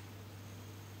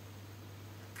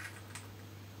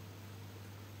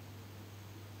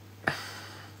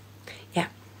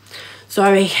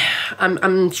 Sorry,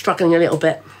 I'm struggling a little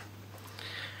bit.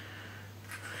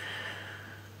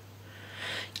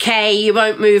 Kay, you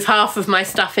won't move half of my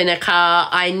stuff in a car.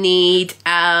 I need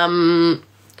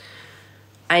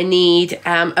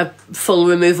a full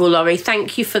removal lorry.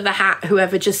 Thank you for the hat,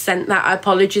 whoever just sent that. I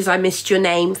apologise, I missed your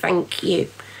name. Thank you.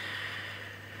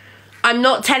 I'm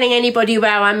not telling anybody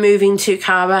where I'm moving to,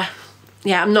 Cara.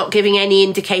 Yeah, I'm not giving any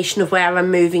indication of where I'm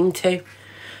moving to.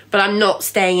 But I'm not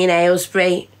staying in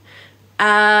Aylesbury.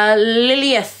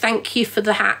 Lilia, thank you for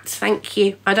the hat. Thank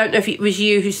you. I don't know if it was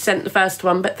you who sent the first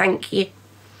one, but thank you.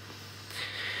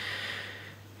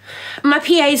 My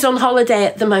PA's on holiday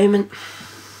at the moment.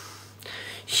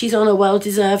 She's on a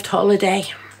well-deserved holiday.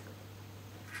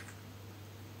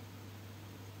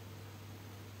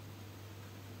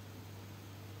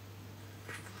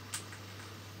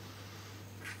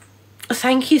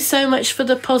 Thank you so much for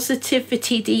the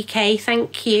positivity, DK.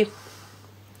 Thank you.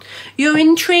 You're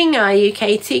in Tring, are you,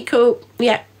 Katie? Cool.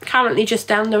 Yeah, currently just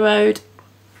down the road.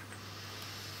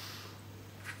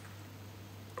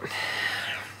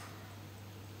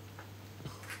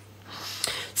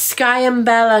 Sky and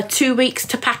Bella, 2 weeks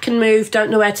to pack and move, don't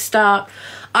know where to start.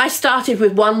 I started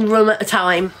with one room at a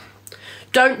time.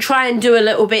 Don't try and do a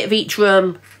little bit of each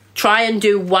room. Try and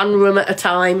do one room at a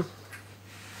time.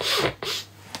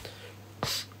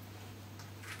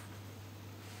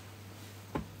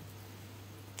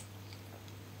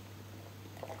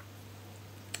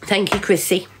 Thank you,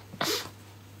 Chrissy.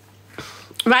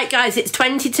 Right, guys, it's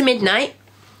 20 to midnight.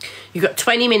 You've got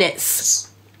 20 minutes.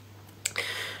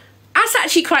 That's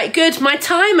actually quite good. My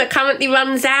timer currently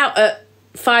runs out at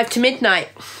 5 to midnight.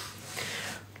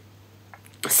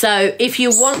 So if you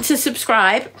want to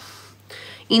subscribe,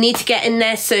 you need to get in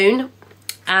there soon.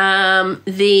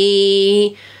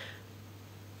 The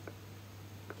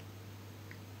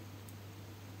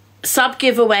sub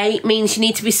giveaway means you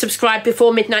need to be subscribed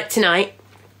before midnight tonight.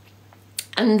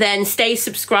 And then stay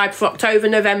subscribed for October,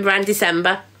 November and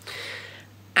December.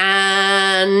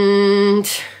 And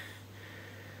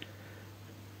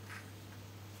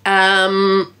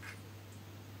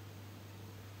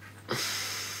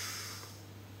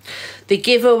the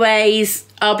giveaways,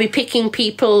 I'll be picking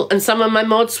people, and some of my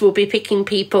mods will be picking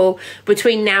people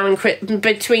between now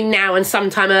and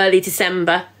sometime early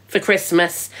December for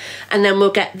Christmas, and then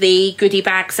we'll get the goodie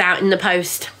bags out in the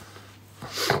post.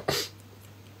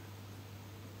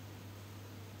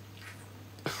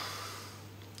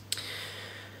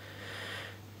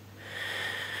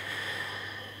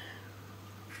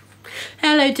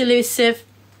 Hello, Delusive.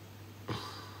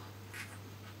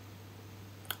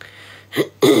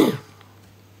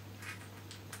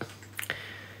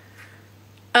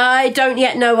 I don't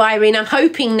yet know, Irene. I'm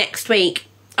hoping next week.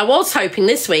 I was hoping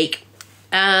this week.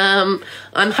 I'm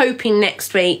hoping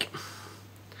next week.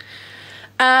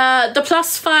 The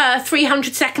plus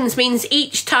 300 seconds means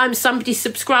each time somebody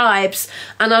subscribes,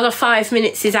 another 5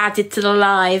 minutes is added to the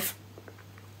live.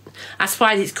 That's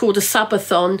why it's called a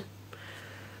subathon.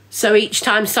 So each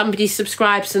time somebody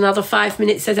subscribes, another 5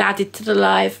 minutes is added to the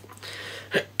live.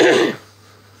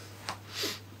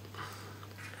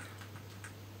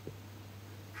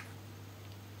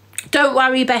 Don't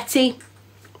worry, Betty.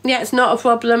 Yeah, it's not a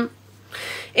problem.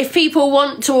 If people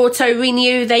want to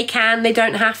auto-renew, they can. They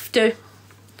don't have to.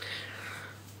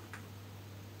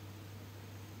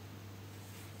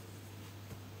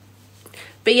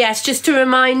 But yes, just to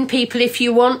remind people, if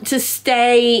you want to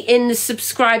stay in the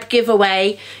subscribe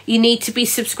giveaway, you need to be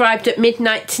subscribed at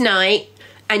midnight tonight,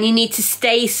 and you need to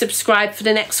stay subscribed for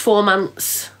the next 4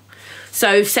 months.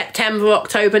 So September,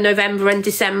 October, November and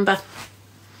December.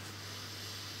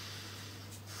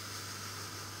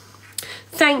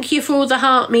 thank you for all the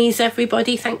heart me's,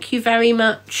 everybody. Thank you very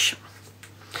much.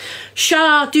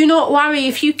 Shah, do not worry.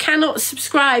 If you cannot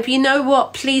subscribe, you know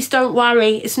what? Please don't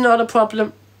worry. It's not a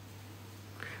problem.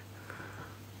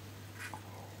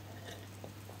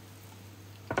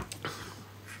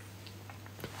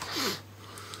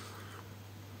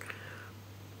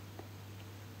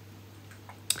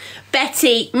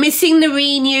 Betty, missing the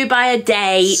renew by a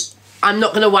day, I'm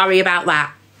not going to worry about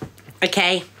that,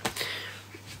 okay?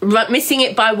 Missing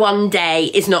it by 1 day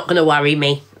is not going to worry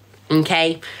me,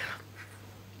 okay?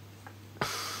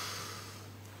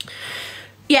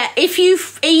 Yeah, if you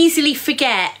easily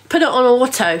forget, put it on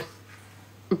auto.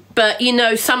 But, you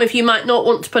know, some of you might not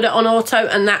want to put it on auto,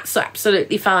 and that's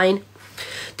absolutely fine.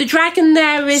 The dragon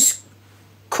there is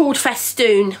called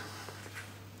Festoon.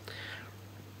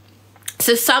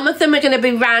 So some of them are going to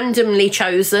be randomly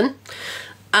chosen.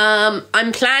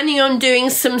 I'm planning on doing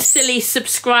some silly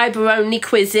subscriber-only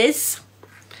quizzes.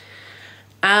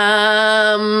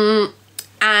 And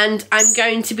I'm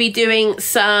going to be doing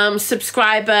some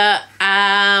subscriber...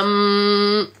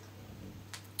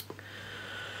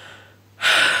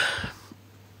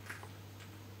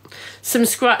 some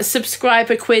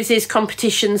subscriber quizzes,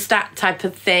 competitions, that type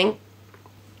of thing.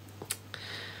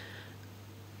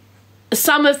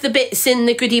 Some of the bits in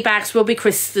the goodie bags will be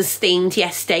Christmas themed.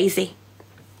 Yes, Daisy.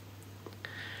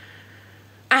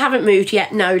 I haven't moved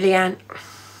yet. No, Leanne.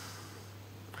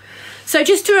 So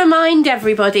just to remind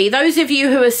everybody, those of you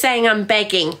who are saying I'm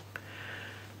begging,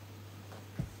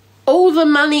 all the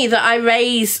money that I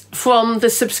raise from the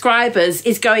subscribers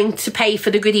is going to pay for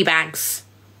the goodie bags.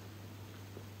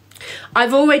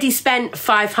 I've already spent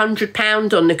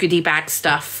 £500 on the goodie bag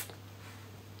stuff.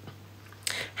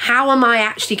 How am I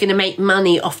actually going to make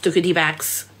money off the goodie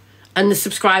bags and the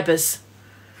subscribers?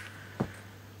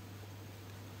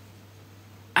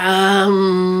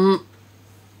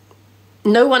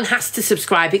 No one has to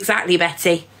subscribe. Exactly,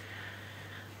 Betty.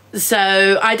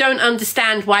 So I don't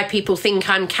understand why people think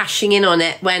I'm cashing in on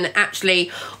it when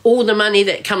actually all the money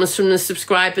that comes from the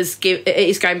subscribers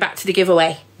is going back to the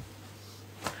giveaway.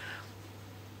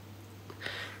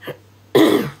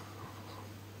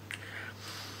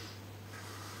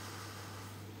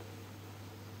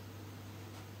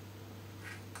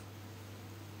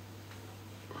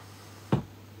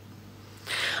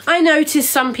 I notice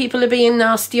some people are being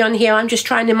nasty on here. I'm just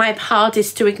trying my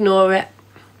hardest to ignore it.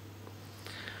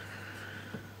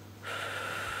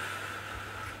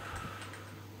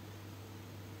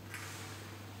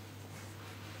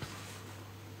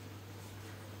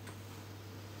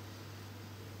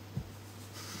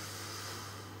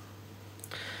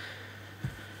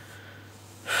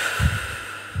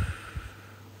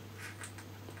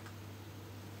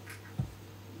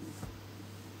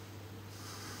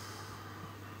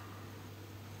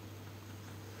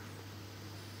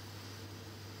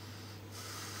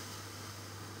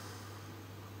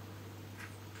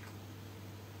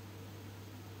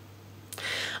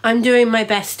 I'm doing my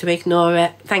best to ignore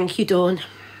it. Thank you, Dawn.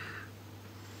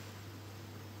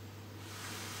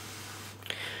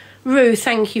 Rue,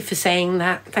 thank you for saying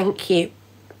that. Thank you.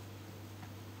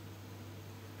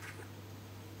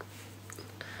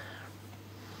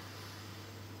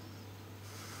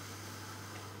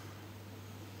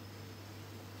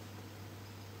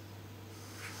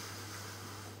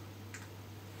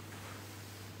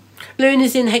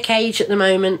 Luna's in her cage at the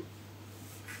moment.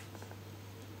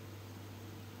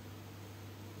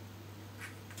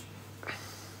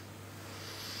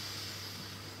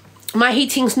 My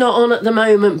heating's not on at the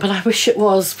moment, but I wish it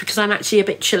was because I'm actually a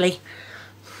bit chilly.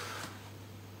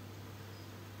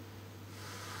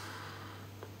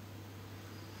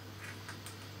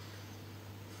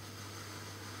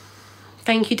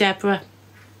 Thank you, Deborah.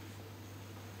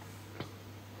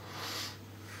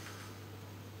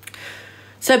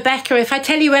 So, Becca, if I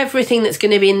tell you everything that's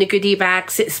going to be in the goodie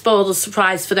bags, it spoils the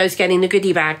surprise for those getting the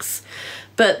goodie bags.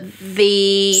 But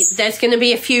there's going to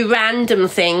be a few random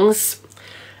things.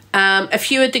 A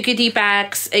few of the goodie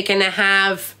bags are going to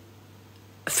have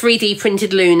 3D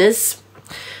printed Lunas.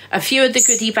 A few of the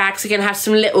goodie bags are going to have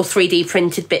some little 3D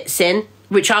printed bits in,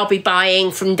 which I'll be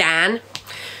buying from Dan.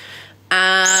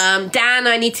 Dan,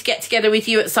 I need to get together with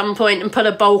you at some point and put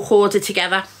a bulk order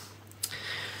together.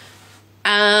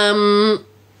 All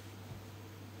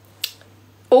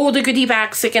the goodie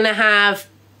bags are going to have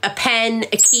a pen,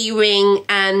 a key ring,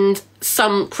 and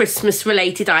some Christmas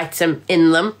related item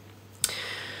in them.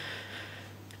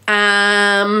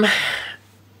 I'm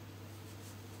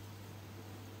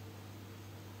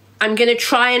going to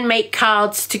try and make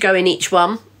cards to go in each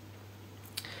one.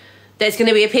 There's going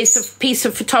to be a piece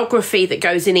of photography that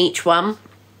goes in each one.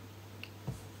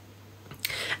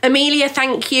 Amelia,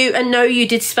 thank you. And no, you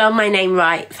did spell my name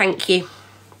right. Thank you.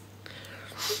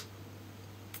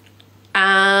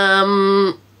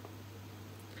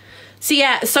 So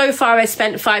yeah, so far I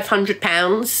spent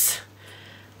 £500,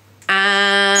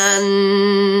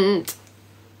 and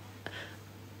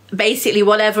basically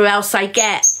whatever else I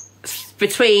get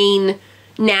between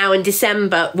now and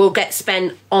December will get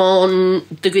spent on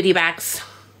the goodie bags.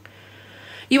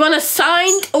 You want a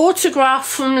signed autograph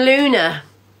from Luna?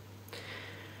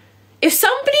 If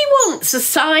somebody wants a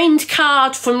signed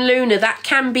card from Luna, that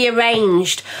can be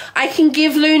arranged. I can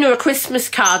give Luna a Christmas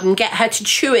card and get her to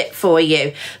chew it for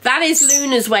you. That is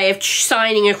Luna's way of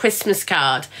signing a Christmas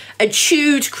card. A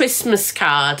chewed Christmas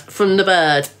card from the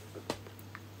bird.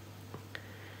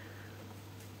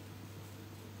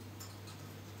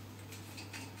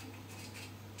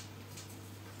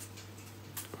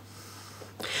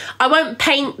 I won't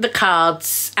paint the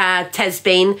cards,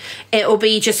 Tesbean. It'll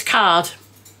be just card.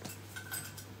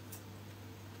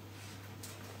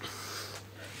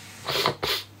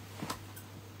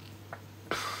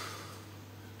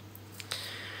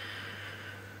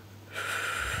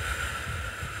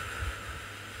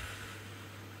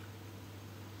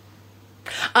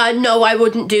 No, I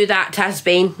wouldn't do that,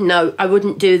 Tasbean. No, I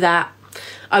wouldn't do that.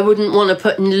 I wouldn't want to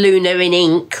put Luna in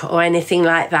ink or anything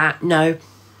like that. No.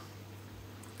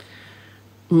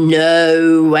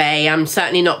 No way. I'm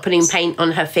certainly not putting paint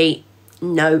on her feet.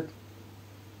 No.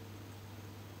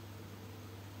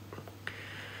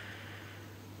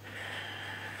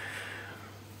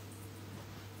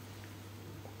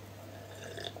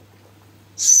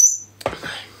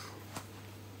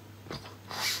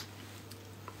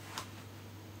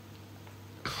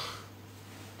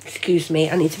 Excuse me,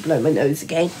 I need to blow my nose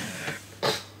again.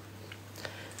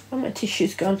 Oh, my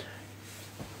tissue's gone.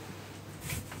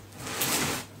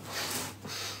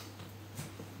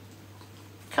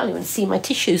 Can't even see my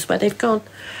tissues where they've gone.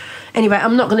 Anyway,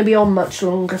 I'm not going to be on much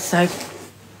longer, so...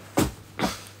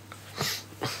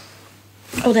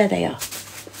 Oh, there they are.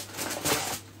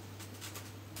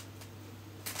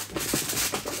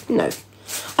 No.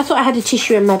 I thought I had a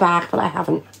tissue in my bag, but I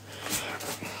haven't.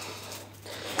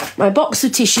 My box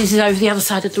of tissues is over the other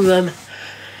side of the room.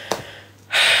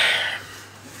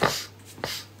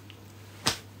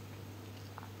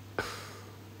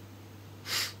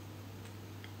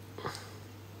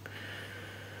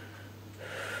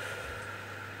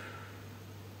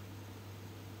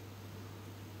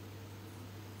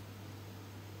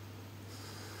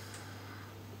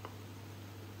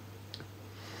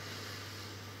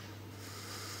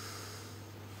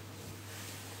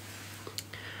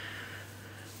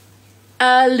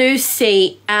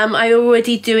 Lucy, I'm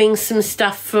already doing some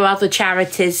stuff for other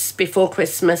charities before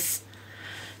Christmas.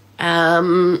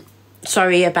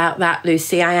 Sorry about that,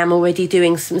 Lucy. I am already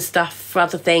doing some stuff for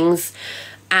other things,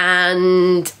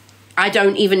 and I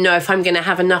don't even know if I'm going to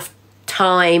have enough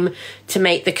time to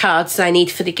make the cards I need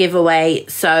for the giveaway,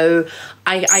 so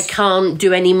I can't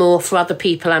do any more for other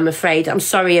people, I'm afraid. I'm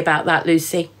sorry about that,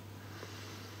 Lucy.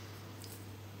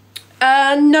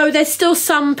 No, there's still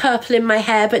some purple in my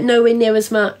hair, but nowhere near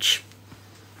as much.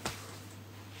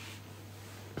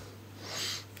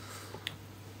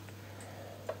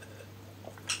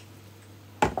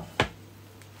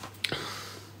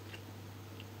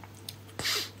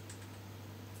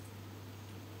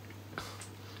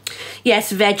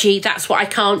 Yes, veggie, that's what I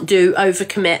can't do,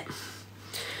 overcommit.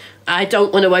 I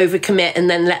don't want to overcommit and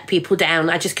then let people down.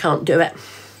 I just can't do it.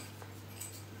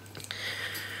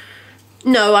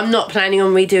 No, I'm not planning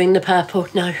on redoing the purple,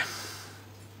 no.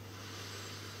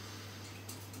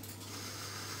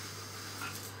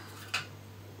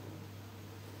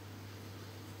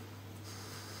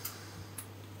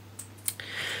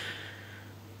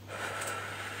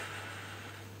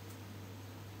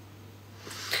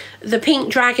 The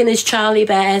pink dragon is Charlie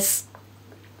Bear's.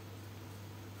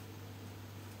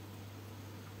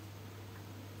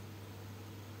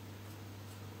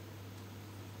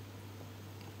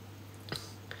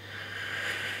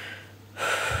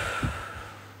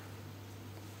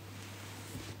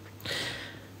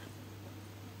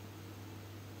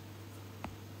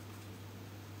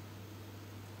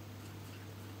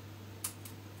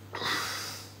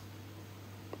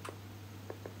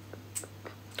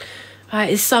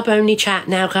 Right, it's sub-only chat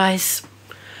now, guys.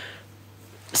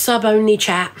 Sub-only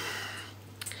chat.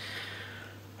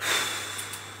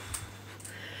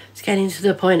 It's getting to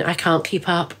the point I can't keep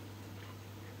up.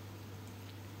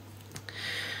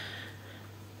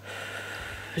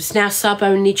 It's now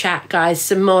sub-only chat, guys.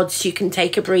 Some mods, you can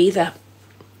take a breather.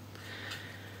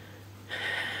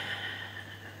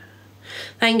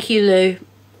 Thank you, Lou.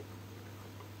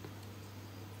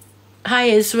 Hi,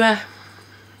 Isra.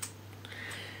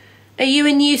 Are you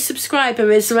a new subscriber,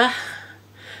 Isra?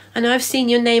 I know I've seen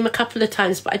your name a couple of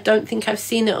times, but I don't think I've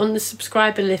seen it on the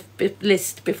subscriber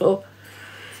list before.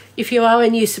 If you are a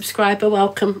new subscriber,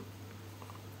 welcome.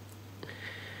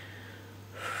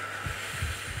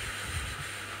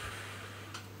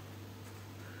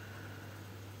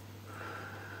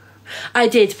 I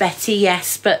did, Betty,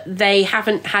 yes, but they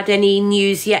haven't had any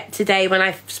news yet today when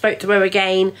I spoke to her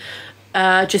again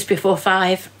just before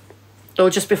 5.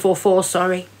 Or just before 4,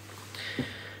 sorry.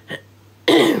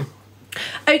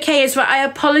 Okay, Ezra, I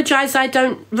apologise. I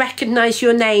don't recognise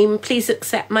your name. Please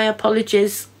accept my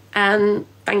apologies and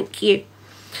thank you.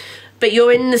 But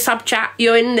you're in the sub chat.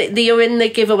 You're in the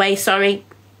giveaway. Sorry.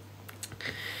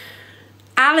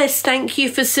 Alice, thank you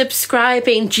for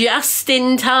subscribing just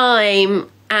in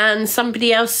time, and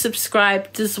somebody else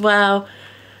subscribed as well.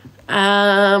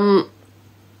 Who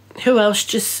else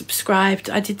just subscribed?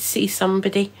 I did see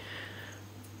somebody.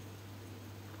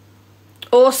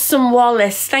 Awesome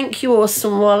Wallace. Thank you,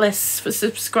 Awesome Wallace, for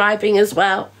subscribing as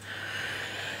well.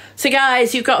 So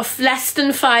guys, you've got less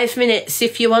than 5 minutes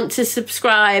if you want to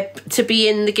subscribe to be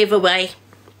in the giveaway.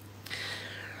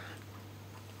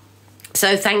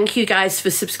 So thank you guys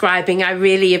for subscribing. I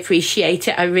really appreciate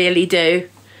it. I really do.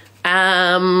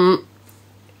 Anya,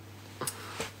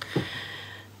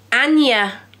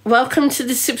 welcome to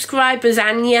the subscribers,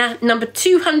 Anya. Number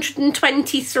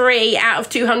 223 out of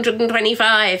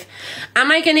 225.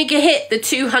 Am I going to hit the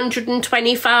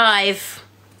 225?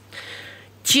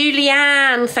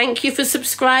 Julianne, thank you for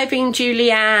subscribing,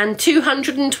 Julianne.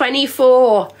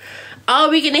 224. Are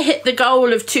we going to hit the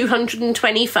goal of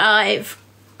 225?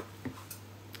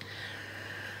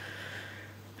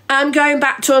 I'm going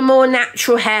back to a more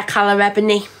natural hair colour,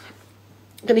 Ebony.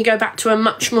 I'm going to go back to a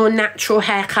much more natural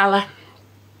hair colour.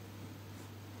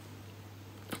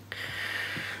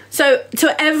 So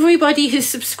to everybody who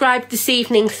subscribed this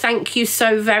evening, thank you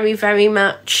so very, very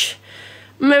much.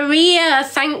 Maria,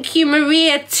 thank you,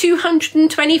 Maria.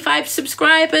 225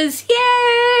 subscribers.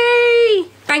 Yay!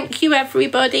 Thank you,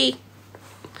 everybody.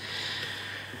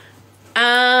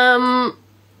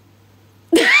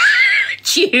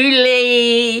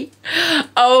 Julie.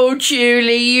 Oh,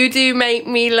 Julie, you do make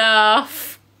me laugh.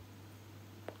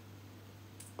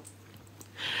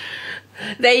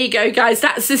 There you go, guys.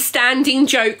 That's a standing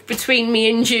joke between me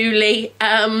and Julie.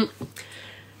 When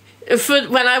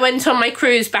I went on my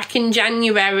cruise back in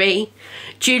January,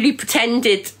 Julie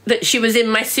pretended that she was in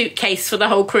my suitcase for the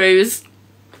whole cruise.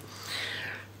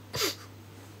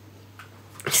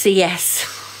 So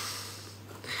yes.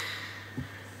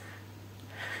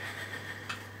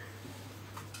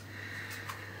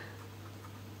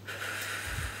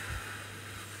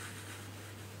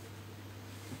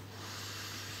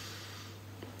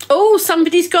 Oh,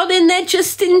 somebody's got in there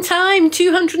just in time.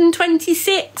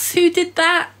 226. Who did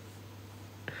that?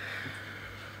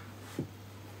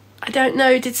 I don't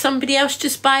know. Did somebody else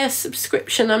just buy a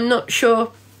subscription? I'm not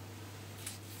sure.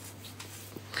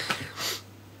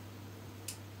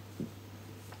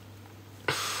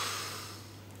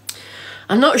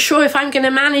 I'm not sure if I'm going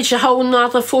to manage a whole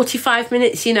nother 45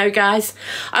 minutes, you know, guys.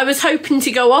 I was hoping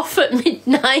to go off at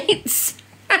midnight.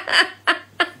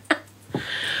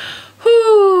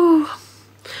 Whew.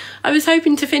 I was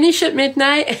hoping to finish at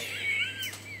midnight.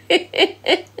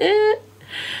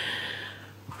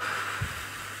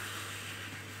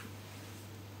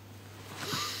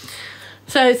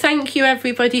 So thank you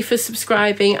everybody for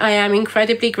subscribing. I am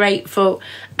incredibly grateful.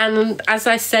 And as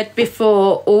I said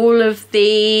before, all of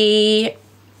the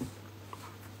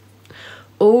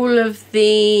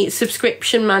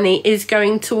subscription money is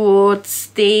going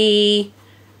towards the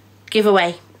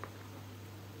giveaway.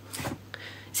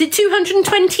 Is it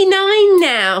 229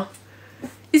 now?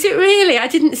 Is it really? I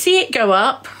didn't see it go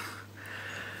up.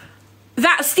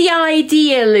 That's the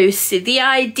idea, Lucy. The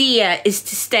idea is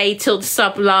to stay till the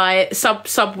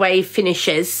subway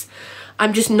finishes.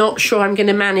 I'm just not sure I'm going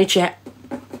to manage it.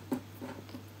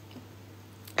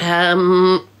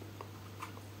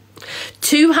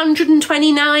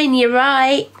 229, you're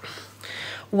right.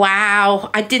 Wow,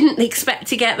 I didn't expect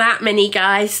to get that many,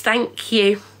 guys. Thank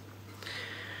you.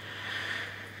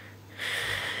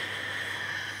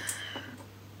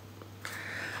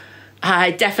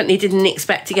 I definitely didn't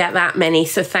expect to get that many,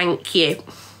 so thank you.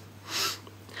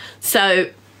 So,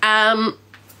 so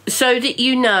that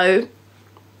you know,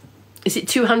 is it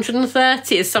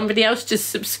 230? Has somebody else just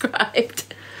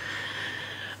subscribed?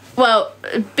 Well,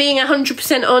 being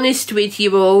 100% honest with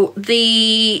you all,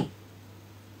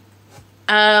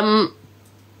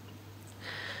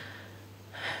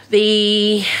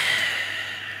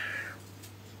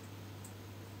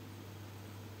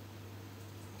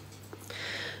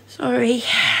 sorry.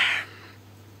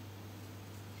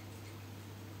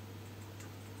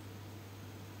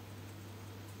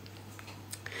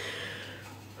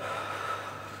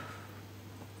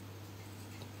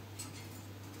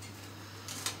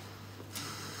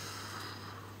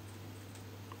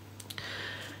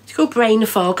 called brain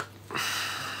fog.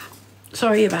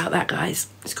 Sorry about that, guys.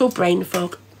 It's called brain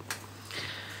fog.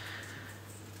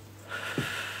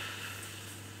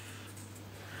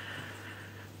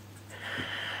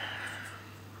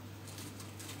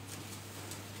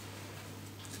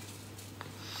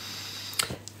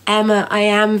 Emma, I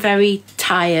am very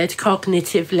tired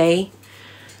cognitively.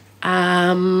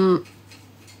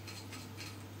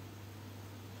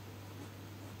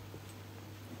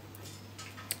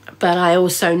 But I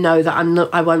also know that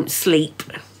I won't sleep.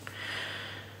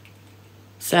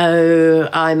 So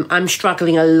I'm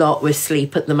struggling a lot with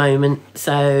sleep at the moment.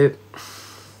 So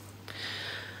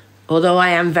although I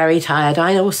am very tired,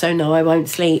 I also know I won't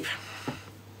sleep.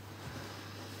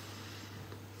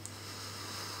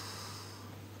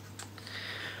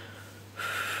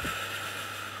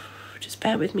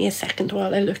 Bear with me a second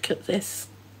while I look at this.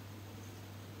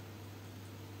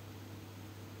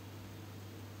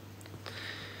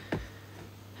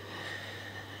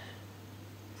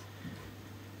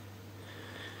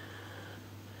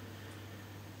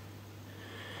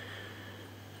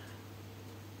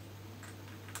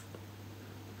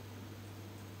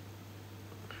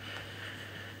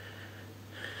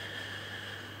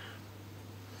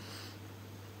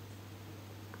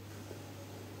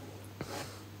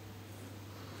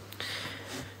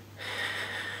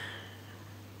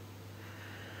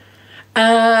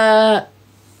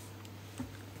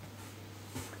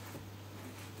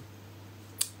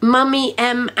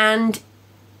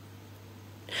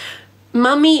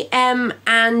 Mummy M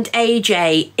and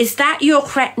AJ, is that your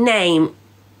correct name?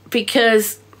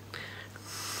 Because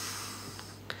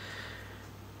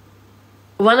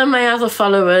one of my other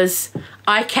followers,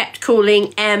 I kept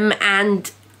calling M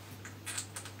and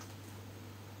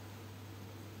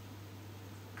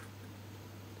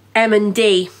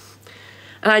D,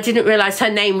 and I didn't realise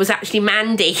her name was actually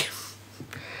Mandy.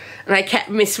 And I kept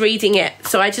misreading it.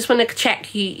 So I just want to check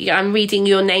I'm reading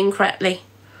your name correctly.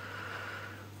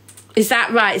 Is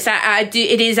that right? Is that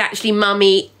it is actually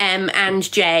Mummy M and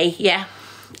J. Yeah.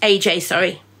 AJ,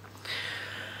 sorry.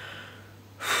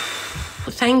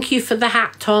 Thank you for the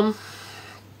hat, Tom.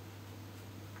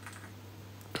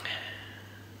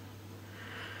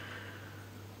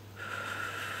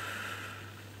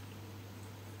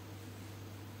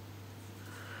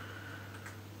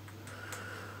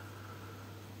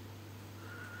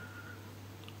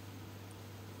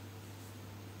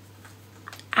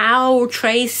 Ow,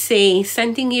 Tracy,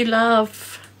 sending you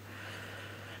love.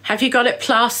 Have you got it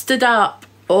plastered up,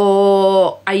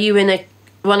 or are you in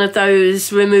one of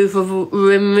those removable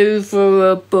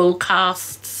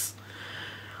casts?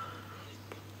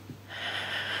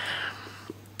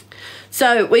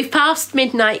 So we've passed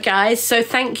midnight, guys. So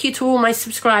thank you to all my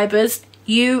subscribers.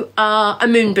 You are a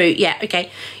moon boot, yeah,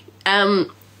 okay.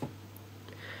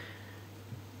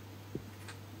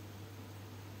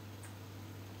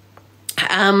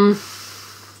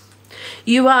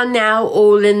 You are now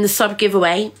all in the sub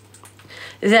giveaway.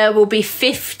 There will be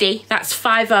 50, that's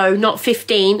 50, not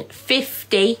 15,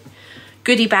 50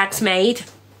 goodie bags made.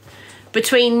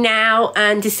 Between now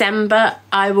and December,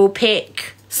 I will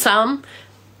pick some.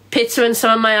 Pitta and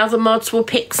some of my other mods will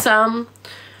pick some.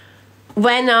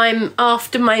 When I'm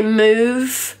after my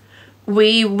move,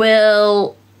 we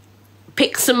will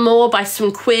pick some more by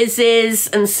some quizzes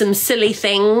and some silly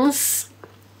things.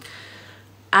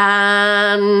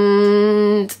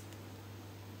 And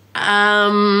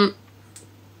I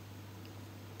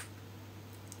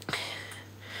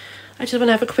just want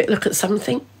to have a quick look at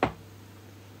something.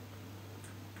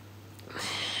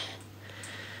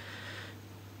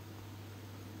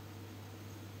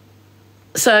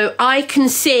 So I can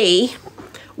see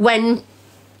when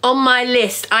on my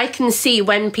list, I can see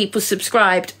when people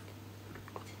subscribed.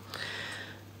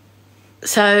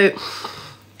 So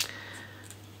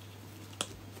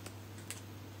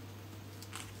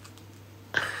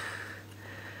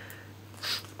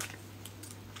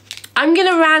I'm going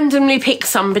to randomly pick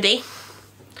somebody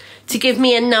to give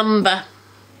me a number.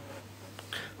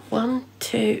 1,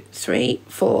 2, 3,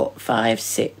 4, 5,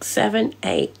 6, 7,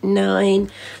 8,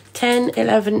 9, 10,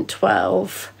 11,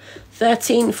 12,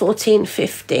 13, 14,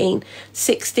 15,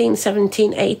 16,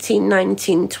 17, 18,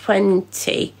 19,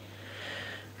 20,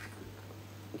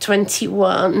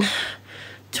 21,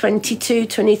 22,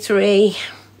 23.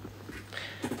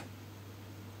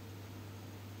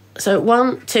 So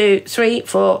 1, 2, 3,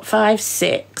 4, 5,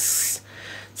 6,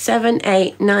 7,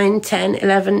 8, 9, 10,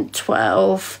 11,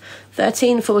 12,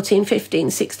 13, 14, 15,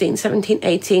 16, 17,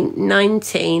 18,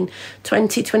 19,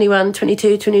 20, 21,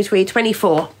 22, 23,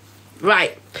 24.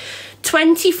 Right.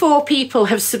 24 people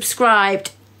have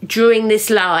subscribed during this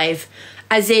live,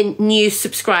 as in new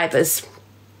subscribers.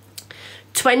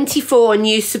 24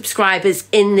 new subscribers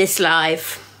in this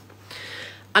live.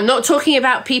 I'm not talking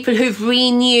about people who've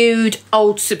renewed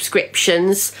old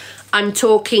subscriptions. I'm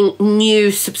talking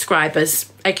new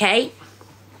subscribers, okay?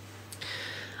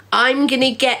 I'm going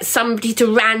to get somebody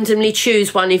to randomly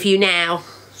choose one of you now.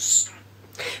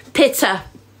 Pitta.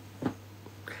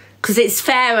 Because it's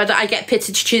fairer that I get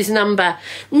Pitta to choose a number.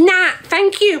 Nat,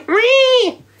 thank you.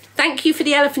 Thank you for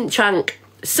the elephant trunk.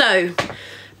 So,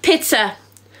 Pitta,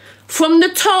 from the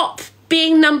top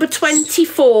being number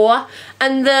 24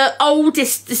 and the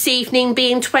oldest this evening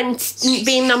being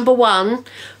number 1,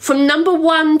 from number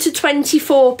 1 to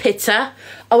 24, Pitta,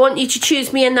 I want you to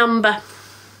choose me a number.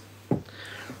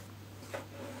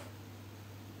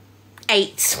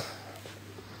 8.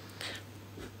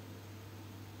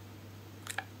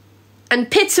 And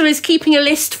Pitta is keeping a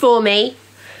list for me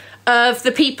of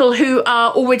the people who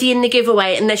are already in the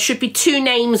giveaway, and there should be 2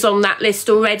 names on that list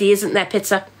already, isn't there,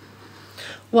 Pitta?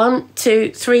 1,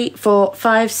 2, 3, 4,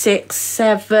 5, 6,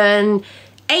 7,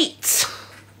 8.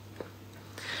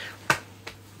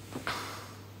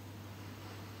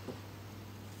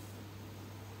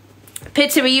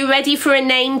 Pitta, are you ready for a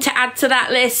name to add to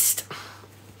that list?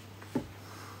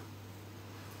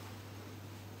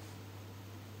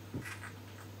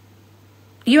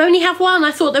 You only have 1.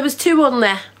 I thought there was 2 on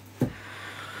there.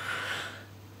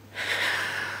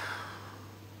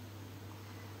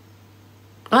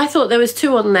 I thought there was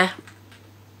 2 on there.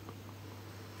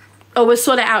 Oh, we'll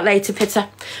sort it out later, Pitta.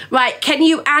 Right, can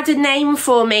you add a name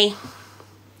for me?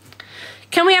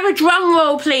 Can we have a drum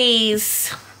roll,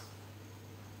 please?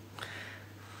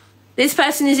 This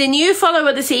person is a new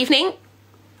follower this evening.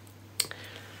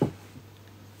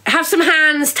 Have some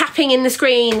hands tapping in the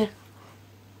screen.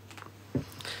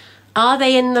 Are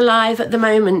they in the live at the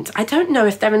moment? I don't know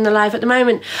if they're in the live at the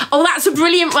moment. Oh, that's a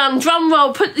brilliant one. Drum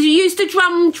roll. Use the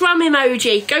drum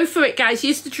emoji. Go for it, guys.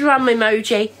 Use the drum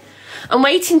emoji. I'm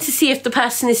waiting to see if the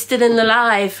person is still in the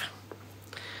live.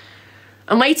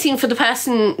 I'm waiting for the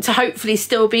person to hopefully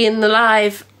still be in the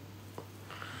live.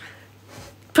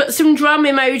 Put some drum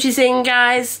emojis in,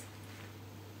 guys.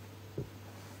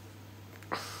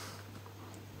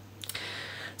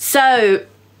 So,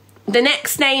 the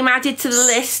next name added to the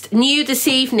list, new this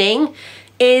evening,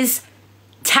 is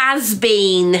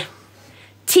Tasbean.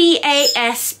 Tasbean.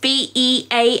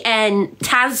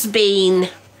 Tasbean.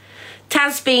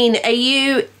 Tasbean, are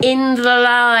you in the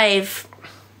live?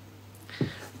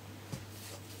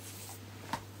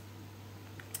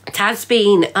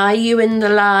 Tasbean, are you in the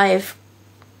live?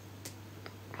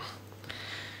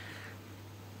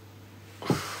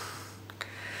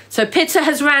 So Pitta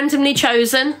has randomly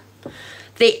chosen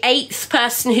the 8th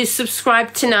person who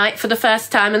subscribed tonight for the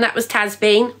first time, and that was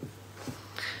Tasbean.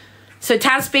 So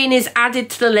Tasbean is added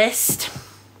to the list,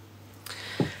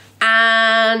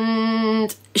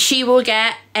 and she will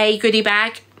get a goodie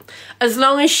bag as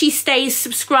long as she stays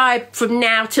subscribed from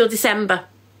now till December.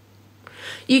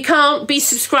 You can't be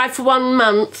subscribed for 1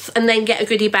 month and then get a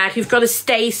goodie bag. You've got to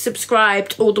stay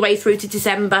subscribed all the way through to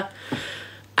December,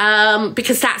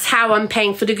 because that's how I'm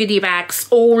paying for the goodie bags.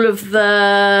 All of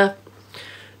the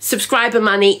subscriber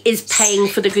money is paying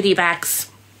for the goodie bags.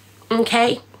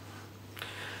 Okay?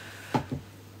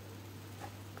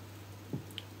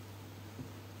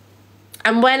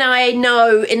 And when I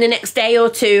know in the next day or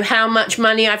 2 how much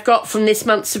money I've got from this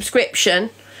month's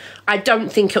subscription, I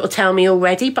don't think it will tell me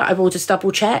already, but I will just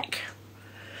double check.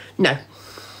 No.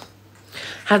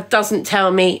 It doesn't tell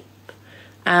me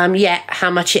yet how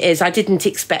much it is. I didn't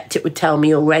expect it would tell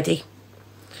me already.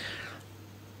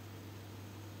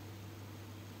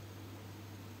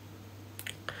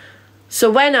 So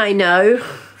when I know,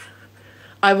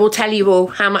 I will tell you all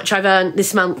how much I've earned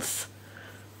this month.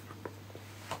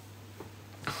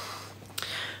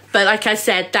 But like I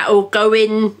said, that will go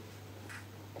in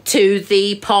to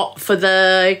the pot for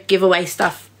the giveaway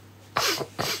stuff.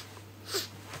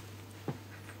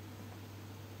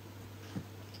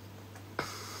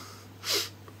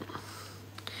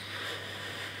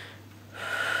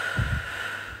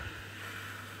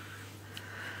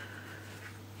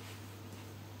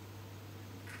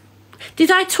 Did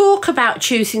I talk about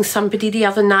choosing somebody the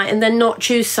other night and then not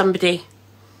choose somebody?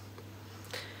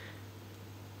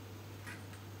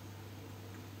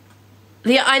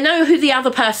 I know who the other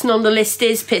person on the list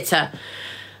is, Pitta.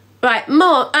 Right,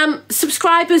 more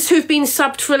subscribers who've been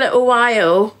subbed for a little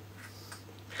while.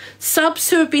 Subs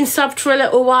who have been subbed for a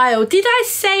little while. Did I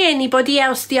say anybody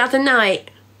else the other night?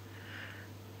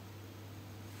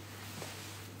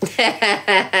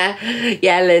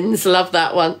 Yeah, Lynn's, love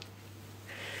that one.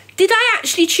 Did I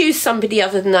actually choose somebody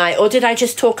other night, or did I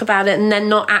just talk about it and then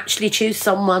not actually choose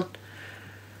someone?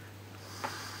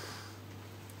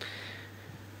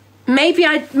 Maybe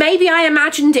I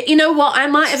imagined it. You know what? I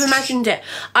might have imagined it.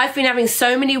 I've been having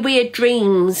so many weird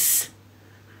dreams.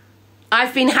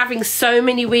 I've been having so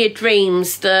many weird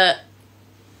dreams that,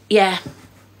 yeah.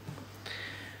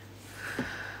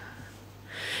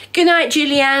 Good night,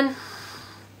 Julianne.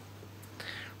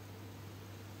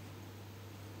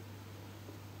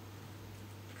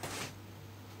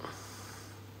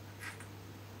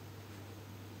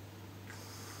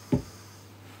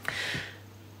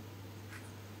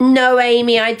 No,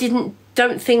 Amy,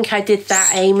 don't think I did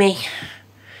that, Amy.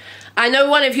 I know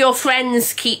one of your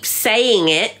friends keeps saying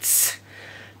it,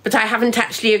 but I haven't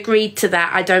actually agreed to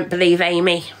that, I don't believe,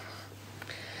 Amy.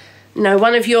 No,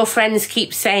 one of your friends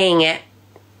keeps saying it,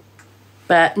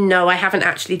 but no, I haven't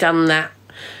actually done that.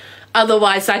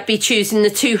 Otherwise, I'd be choosing the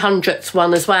 200th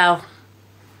one as well.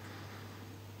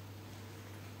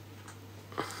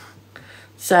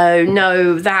 So,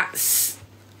 no, that's...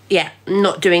 yeah,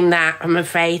 not doing that, I'm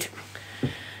afraid.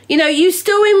 You know, you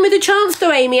still in with a chance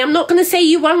though, Amy. I'm not going to say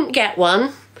you won't get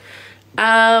one.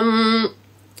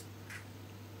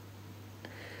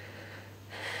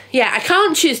 Yeah, I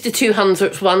can't choose the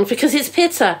 200th one because it's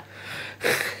Pitter.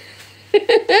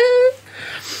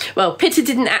 Well, Pitter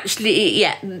didn't actually...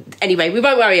 yeah, anyway, we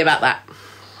won't worry about that.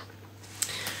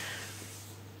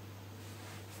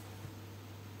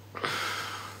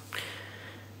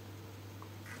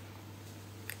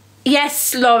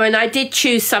 Yes, Lauren, I did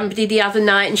choose somebody the other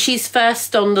night and she's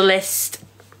first on the list.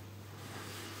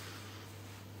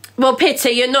 Well, Pitter,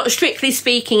 you're not, strictly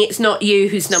speaking, it's not you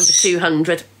who's number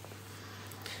 200.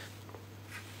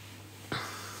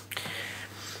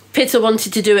 Pitter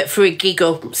wanted to do it for a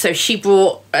giggle, so she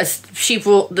brought the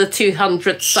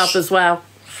 200th sub as well.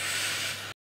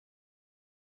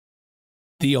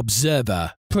 The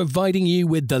Observer, providing you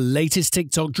with the latest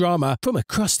TikTok drama from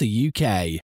across the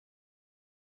UK.